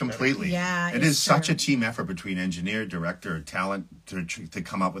it that much completely. better. Yeah, it is such a team effort between engineer, director, talent to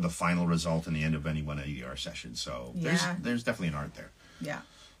come up with a final result in the end of any one ADR session. So there's definitely an art there. Yeah.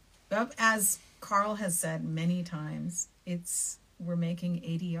 But as Karl has said many times, we're making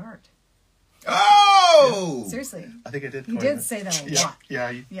AD art. Oh! Seriously. I think I did. He did say that a lot.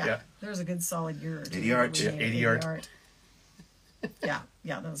 Yeah. There's a good solid year or two. AD art. AD art.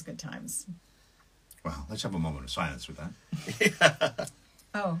 Yeah, those good times. Well, let's have a moment of silence with that.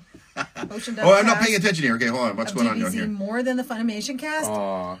 Oh. Ocean I'm not paying attention here. Okay, hold on. What's going on down here? More than the Funimation cast?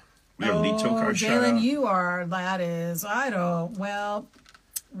 We don't need Tokar. Jalen, you are. That is. I don't. Well,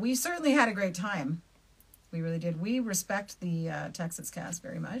 we certainly had a great time. We really did. We respect the Texas cast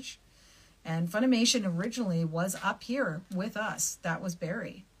very much. And Funimation originally was up here with us. That was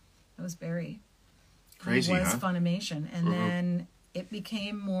Barry. Crazy, It was huh? Funimation. And then it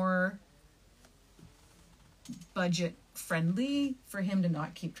became more budget friendly for him to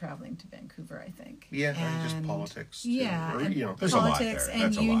not keep traveling to Vancouver, I think. Yeah, and just politics. Yeah, there's a lot politics there. and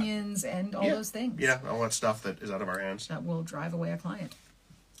That's unions and all those things. Yeah, all that stuff that is out of our hands. That will drive away a client.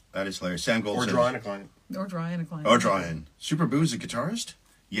 That is hilarious. Sam Gold Or says, drawing a client. Or drawing a client. Or drawing. Super Boo's a guitarist?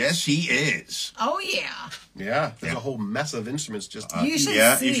 Yes, he is. Oh, yeah. Yeah, there's a whole mess of instruments just... You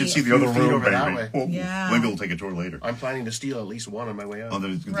should see. You should see the other room, over that way. baby. Yeah. Maybe we'll take a tour later. I'm planning to steal at least one on my way out. Oh, the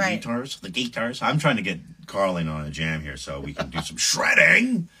Right. guitars? The guitars? I'm trying to get Karl in on a jam here so we can do some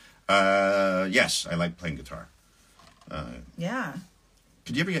shredding. Yes, I like playing guitar. Yeah.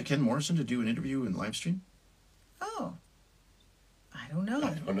 Did you ever get Ken Morrison to do an interview in live stream? Oh, I don't know.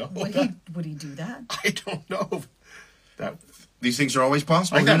 I don't know. Would he do that? I don't know. These things are always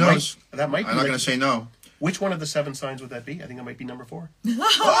possible. I Who think knows? that might be I'm not like- going to say no. Which one of the 7 signs would that be? I think it might be number 4.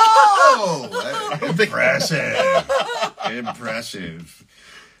 Oh, impressive! Impressive.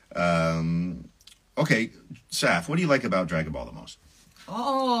 Okay, Saf, what do you like about Dragon Ball the most?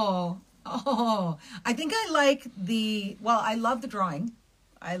 Oh, I think I like I love the drawing.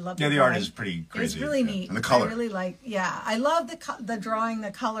 I love Yeah, the drawing. art is pretty crazy. It's really neat. And the color. I really like, I love the drawing, the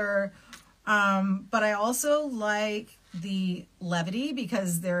color, but I also like the levity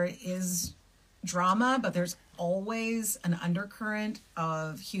because there is drama, but there's always an undercurrent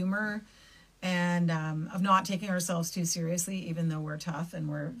of humor and of not taking ourselves too seriously, even though we're tough and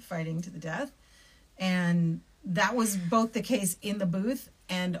we're fighting to the death. And that was both the case in the booth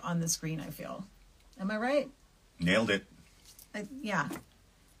and on the screen, I feel. Am I right? Nailed it. Yeah.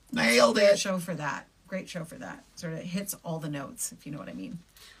 Nailed Great it. show for that. Great show for that. Sort of hits all the notes, if you know what I mean.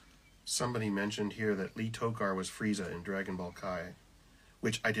 Somebody mentioned here that Lee Tokar was Frieza in Dragon Ball Kai,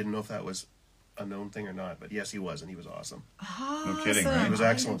 which I didn't know if that was a known thing or not, but yes, he was, and he was awesome. No kidding, right? He was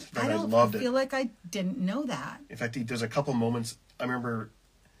excellent. I loved it. feel like I didn't know that. In fact, there's a couple moments, I remember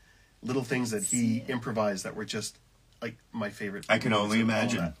little things that he improvised that were just like my favorite. I can only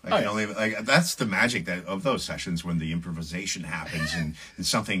moments of all imagine. that. I can only that's the magic of those sessions when the improvisation happens and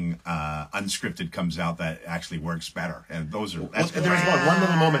something unscripted comes out that actually works better. And those are that's There was great. one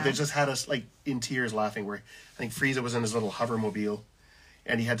little moment that just had us like in tears laughing where I think Frieza was in his little hovermobile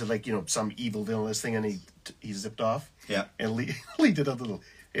and he had to some evil villainous thing and he zipped off. Yeah. And Lee did a little,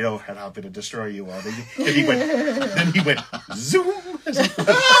 had happened to destroy you all. Then he went zoom.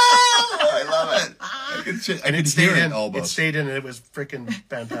 I love it. I can hear it It almost. stayed in and it was freaking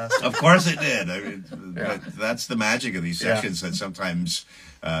fantastic. Of course it did. I mean, but that's the magic of these sessions that sometimes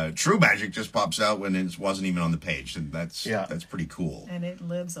true magic just pops out when it wasn't even on the page, and that's pretty cool. And it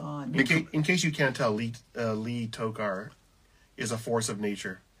lives on. In case you can't tell, Lee Tokar is a force of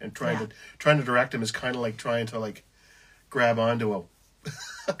nature, and trying to direct him is kind of like trying to grab onto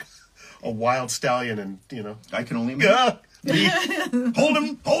a wild stallion, and I can only imagine. Hold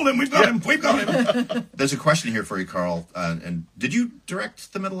him, we've got him. There's a question here for you, Carl. And did you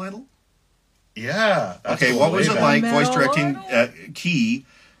direct The Metal Idol? Yeah. Okay, what was it like voice directing Idol? Key,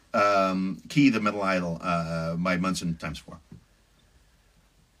 The Metal Idol by Munson times 4?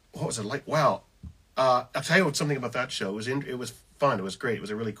 What was it like? Wow. I'll tell you something about that show. It was fun. It was great. It was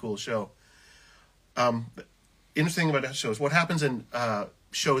a really cool show. Interesting about that show is what happens in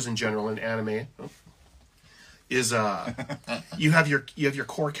shows in general in anime is you have your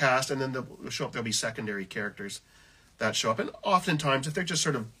core cast, and then there'll be secondary characters that show up, and oftentimes if they're just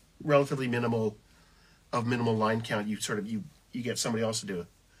sort of relatively minimal line count, you get somebody else to do it.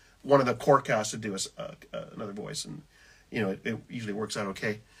 One of the core cast to do another voice, and it usually works out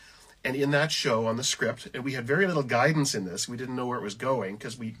okay. And in that show, on the script, and we had very little guidance in this. We didn't know where it was going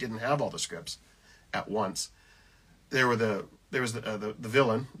because we didn't have all the scripts at once. There was the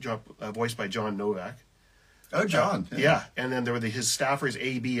villain, voiced by John Novak. Oh, John. Yeah, and then there were his staffers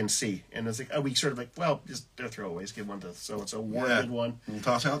A, B, and C, and it's we sort of just they're throwaways. Give one to so-and-so. Warren did one. Little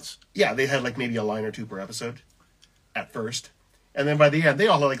toss-outs? Yeah, they had maybe a line or two per episode at first. And then by the end, they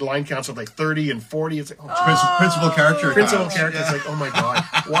all had line counts of 30 and 40. It's Principal character. principal characters. Yeah. It's oh my God,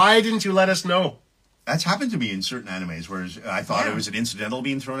 why didn't you let us know? That's happened to me in certain animes, whereas I thought it was an incidental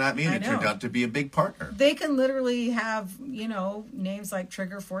being thrown at me, and it turned out to be a big partner. They can literally have, names like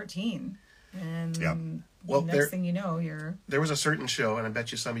Trigger 14. And next thing you know, you're... There was a certain show, and I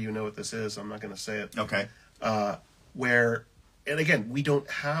bet you some of you know what this is. I'm not going to say it. Okay. Where, and again, we don't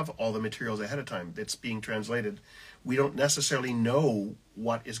have all the materials ahead of time. It's being translated. We don't necessarily know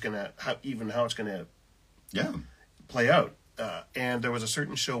what is going to, how it's going to play out. And there was a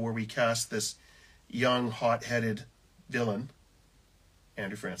certain show where we cast this young, hot-headed villain,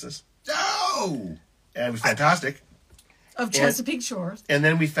 Andrew Francis. Oh! And it was fantastic. Of Chesapeake Shores. And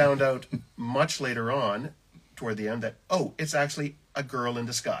then we found out much later on, toward the end, that, it's actually a girl in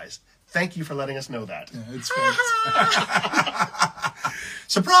disguise. Thank you for letting us know that. Yeah, it's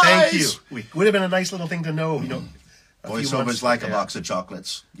surprise! Thank you. Would have been a nice little thing to know, Voiceover's like a box of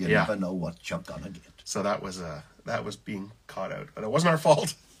chocolates. You never know what you're gonna get. So that was being caught out. But it wasn't our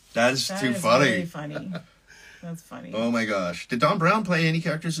fault. That's That too is funny. really funny. That's funny. Oh my gosh. Did Don Brown play any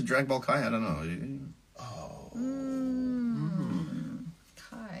characters in Dragon Ball Kai? I don't know.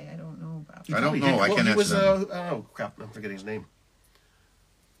 Kai, I don't know about. I don't know. I can't He was, answer that. oh crap, I'm forgetting his name.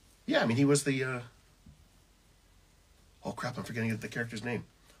 Yeah, I mean, he was the, oh crap, I'm forgetting the character's name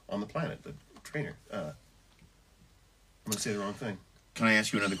on the planet, the trainer. I'm going to say the wrong thing. can I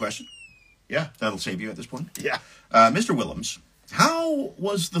ask you another question? Yeah. That'll save you at this point. Yeah. Mr. Willems, how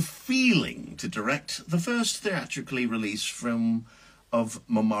was the feeling to direct the first theatrically released film of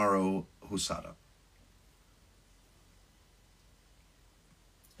Mamoru Hosoda?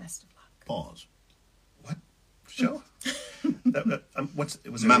 Best of luck. Pause. What show?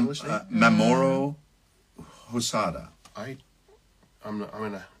 Was there an English name? Mamoru Hosoda. I'm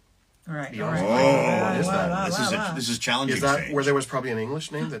gonna. All right. Be All honest. right. What is that? This is challenging. Is that stage. where there was probably an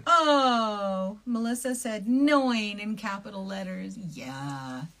English name that? Oh, Melissa said knowing in capital letters.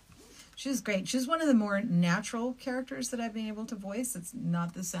 Yeah. She's great. She's one of the more natural characters that I've been able to voice. It's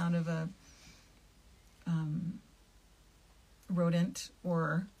not the sound of a rodent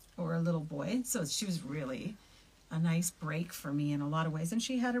or a little boy. So she was really a nice break for me in a lot of ways. And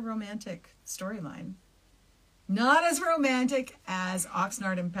she had a romantic storyline. Not as romantic as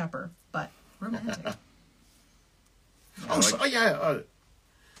Oxnard and Pepper, but romantic. Well,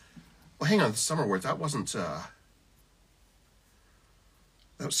 hang on. Summer Wars. That wasn't. That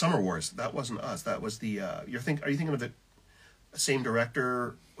was Summer Wars. That wasn't us. That was the. Are you thinking of the same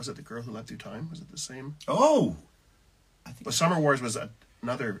director? Was it The Girl Who Led Through Time? Was it the same? Oh, I think. Well, Summer Wars was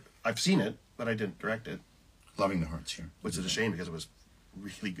another. I've seen it, but I didn't direct it, Loving the Hearts here. which is a shame because it was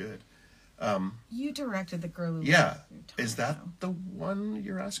really good. You directed The Girl Who Yeah, Led Through Time, is that though. the one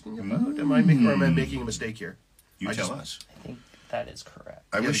you're asking about? Am I making a mistake here? You I tell just- us. I think that is correct.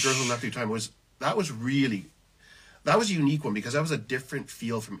 I Yeah, wish. The Girl Who Led Through Time was a unique one because that was a different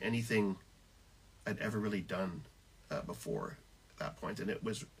feel from anything I'd ever really done before that point, and it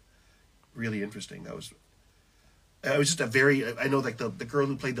was really interesting. It was just a very. I know, like the girl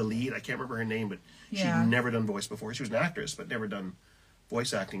who played the lead. I can't remember her name, but Yeah. she'd never done voice before. She was an actress, but never done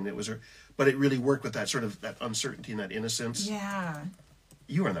voice acting. And it was her, but it really worked with that sort of that uncertainty and that innocence. Yeah.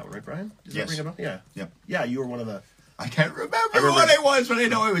 You were in that one, right, Brian? Does Yes. that ring a bell? Yeah. Yep. Yeah, you were one of the. I can't remember, remember what it was, but I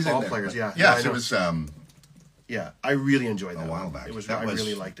know it was in all there. players, yeah. Yes, I know. it was. Yeah, I really enjoyed that. A while one. back. It was. That I was-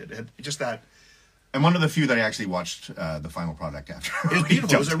 really liked it. It had just that. And one of the few that I actually watched the final product after. It was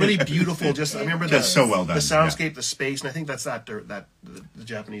beautiful. It was a really beautiful. Just I remember Just so well done, The soundscape, the space, and I think that's the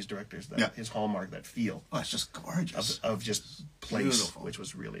Japanese directors Yeah. his hallmark, that feel Oh, it's just gorgeous. of just place, Beautiful. which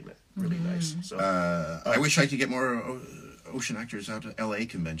was really nice. So I wish I could get more ocean actors out to LA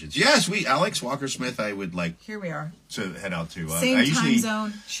conventions. Yes, Alex Walker Smith. I would like Here we are. to head out to. Same I usually,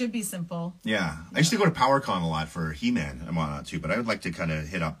 time zone. Should be simple. Yeah, I used to go to PowerCon a lot for He-Man and whatnot too, but I would like to kind of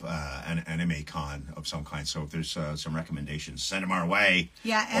hit up an anime con of some kind. So if there's some recommendations, send them our way.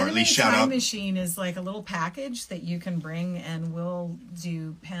 Yeah, or at Anime least shout Time out. Machine is like a little package that you can bring, and we'll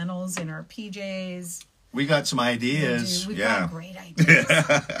do panels in our PJs. We got some ideas. We've Yeah, got great ideas.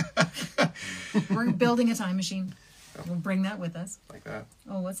 We're building a time machine. We'll bring that with us. like that.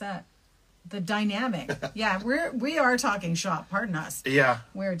 Oh, what's that? The dynamic. Yeah, we are talking shop. Pardon us. Yeah,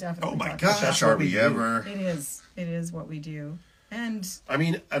 We're definitely. Oh my talking gosh, That's are what we we do. ever? It is what we do. And I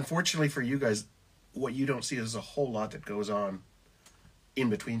mean, unfortunately for you guys, what you don't see is a whole lot that goes on in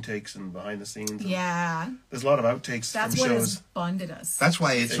between takes and behind the scenes. And yeah, there's a lot of outtakes that's from what shows. has bonded us. That's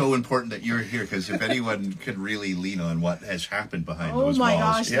why it's so important that you're here, because if anyone could really lean on what has happened behind Oh those my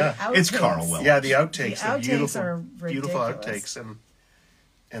walls, gosh, the Yeah. outtakes. it's Karl Willems. Yeah, the outtakes, The outtakes beautiful, are beautiful ridiculous. outtakes,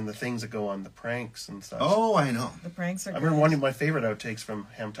 and the things that go on, the pranks and stuff. Oh, I know. The pranks are. I remember great. one of my favorite outtakes from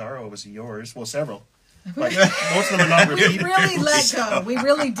Hamtaro was yours. Well, several. But most of them are not We repeatable. really let go. We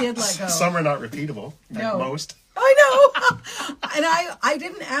really did let go. Some are not repeatable. Like No. most. I know. And I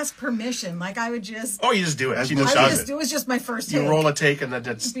didn't ask permission. Like I would just. Oh, you just do it. As She most just I would does just. it. It was just my first take. You roll a take and then it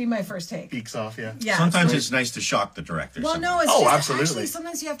It'd be my first take. peeks off. Yeah. Yeah. Sometimes so- it's nice to shock the director. Well, no, sometimes. it's Oh, just absolutely. actually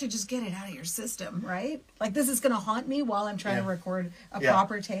sometimes you have to just get it out of your system, right? Like this is going to haunt me while I'm trying to Yeah. record a Yeah.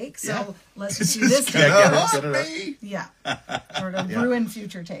 proper take. So Yeah. let's just do this. Yeah, take. get it out. Me. Yeah. Sort of ruin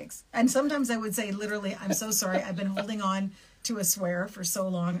future takes. And sometimes I would say literally, I'm so sorry. I've been holding on to a swear for so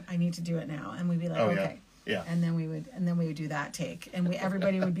long. I need to do it now. And we'd be like, Oh, yeah. okay. Yeah. And then we would do that take, and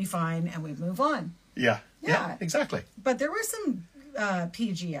everybody would be fine, and we'd move on. Yeah. Yeah. Exactly. But there were some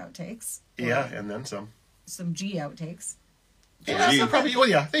PG outtakes. or Yeah, and then some. Some G outtakes. Yeah, G. some probably. Oh,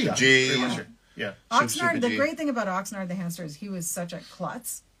 yeah. Yeah. G. Pretty much, yeah. Oxnard, the G. great thing about Oxnard the hamster is he was such a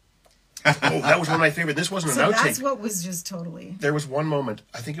klutz. Oh, that was one of my favorite. This wasn't So an that's outtake. what was just totally. There was one moment,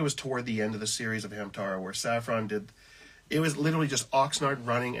 I think it was toward the end of the series of Hamtaro, where Saffron did. It was literally just Oxnard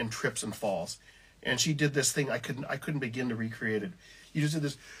running and trips and falls, and she did this thing I couldn't begin to recreate it. You just did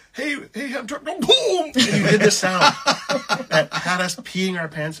this, hey Hamtaro, boom, and you did this sound that had us peeing our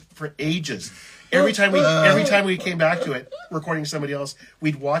pants for ages. Every time we came back to it, recording somebody else,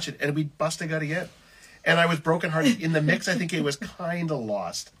 we'd watch it and we'd bust a gut again. And I was brokenhearted. In the mix, I think it was kind of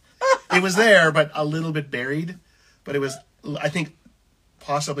lost. It was there, but a little bit buried. But it was, I think,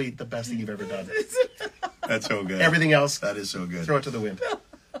 possibly the best thing you've ever done. That's so good. Everything else, That is so good. throw it to the wind.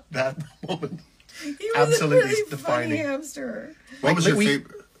 That moment. He was Absolutely a really defining. funny hamster. What was Like, your we-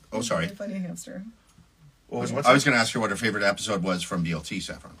 favorite? Oh, sorry. Really funny hamster. What's I was going to ask her what her favorite episode was from DLT,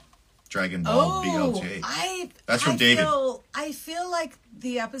 Saffron. Dragon Ball BLT. That's from David. I feel like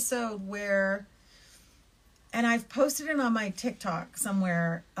the episode where, and I've posted it on my TikTok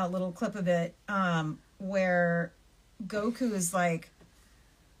somewhere, a little clip of it, where Goku is like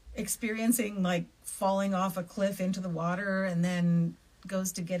experiencing like falling off a cliff into the water, and then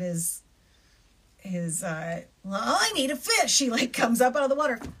goes to get his well, I need a fish. He like comes up out of the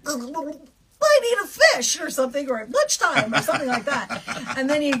water. I need a fish or something, or at lunchtime or something like that. And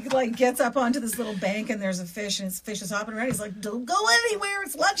then he like gets up onto this little bank and there's a fish and his fish is hopping around. He's like, don't go anywhere.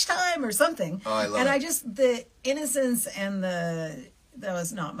 It's lunchtime or something. Oh, I love and it. I just, the innocence and that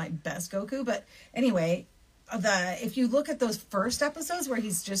was not my best Goku. But anyway, if you look at those first episodes where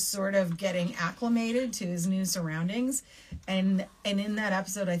he's just sort of getting acclimated to his new surroundings, and in that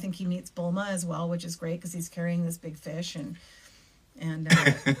episode, I think he meets Bulma as well, which is great because he's carrying this big fish and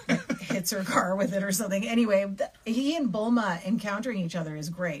like, hits her car with it or something. Anyway, he and Bulma encountering each other is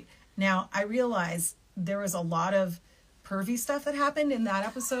great. Now, I realize there was a lot of pervy stuff that happened in that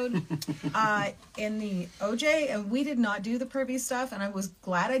episode in the OJ, and we did not do the pervy stuff, and I was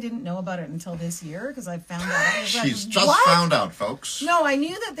glad I didn't know about it until this year because I found out. I was like, She's just "What?" found out, folks. No, I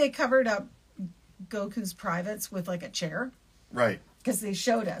knew that they covered up Goku's privates with like a chair. Right. Because they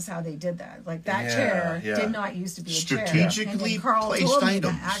showed us how they did that. Like that Yeah, chair yeah. did not used to be a chair. Strategically And then Carl placed told me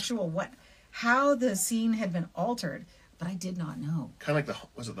items. the actual how the scene had been altered, but I did not know. Kind of like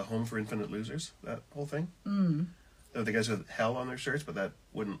was it the Home for Infinite Losers? That whole thing. Mm. The guys with hell on their shirts, but that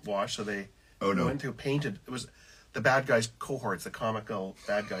wouldn't wash, so they went to painted. It was the bad guys cohorts, the comical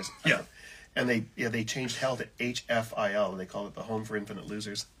bad guys. Yeah. And they changed hell to HFIL. They called it the Home for Infinite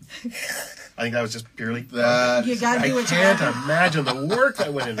Losers. I think that was just purely. You gotta do I what you can't gotta. imagine the work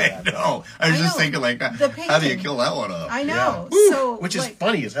that went into that. No, I was I just know. thinking like, The how do you painting. kill that one up? I know. Yeah. So Which is like,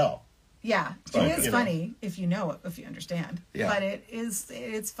 funny as hell. yeah, But, it is you know. funny if you know it, if you understand. Yeah. But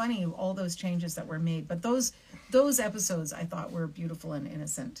it's funny all those changes that were made. But those episodes I thought were beautiful and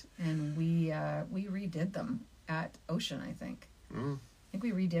innocent, and we redid them at Ocean. I think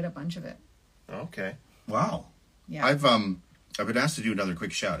we redid a bunch of it. Okay. Wow. Yeah. I've been asked to do another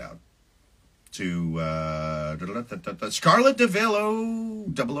quick shout out to Scarlett DeVillo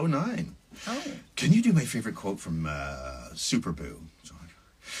 009. Oh. Can you do my favorite quote from Super Boo?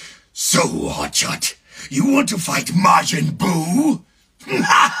 So, Hotshot, you want to fight Majin Buu?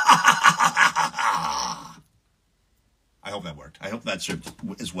 I hope that worked. I hope that served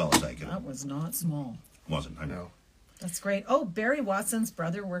as well as I could. That was not small. Wasn't, I know. No. That's great. Oh, Barry Watson's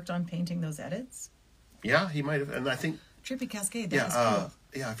brother worked on painting those edits. Yeah, he might have, and I think. Trippy Cascade. Yeah. That was cool.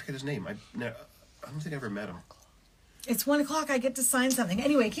 Yeah, I forget his name. I don't think I ever met him. It's 1:00. I get to sign something.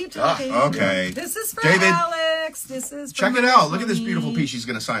 Anyway, keep talking. okay. This is for David, Alex. This is for Check it my out. Look at this pony. beautiful piece she's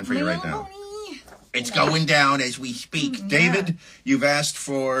going to sign for you right now. Pony. It's going down as we speak. Yeah. David, you've asked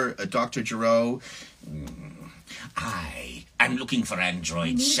for Dr. Giroux. I'm looking for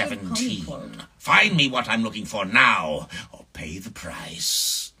Android need a good pony 17. quote. Find me what I'm looking for now, or pay the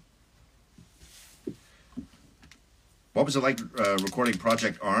price. What was it like recording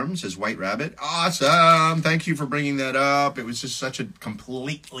Project Arms as White Rabbit? Awesome! Thank you for bringing that up. It was just such a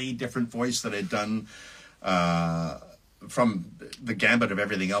completely different voice that I'd done from the gambit of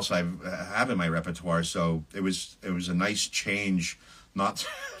everything else I have in my repertoire. So it was a nice change not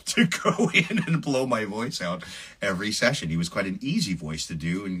to go in and blow my voice out every session. He was quite an easy voice to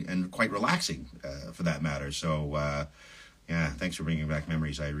do and quite relaxing for that matter. So, yeah, thanks for bringing back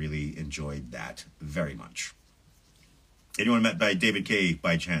memories. I really enjoyed that very much. Anyone met by David Kay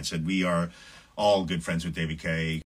by chance? And we are all good friends with David Kay.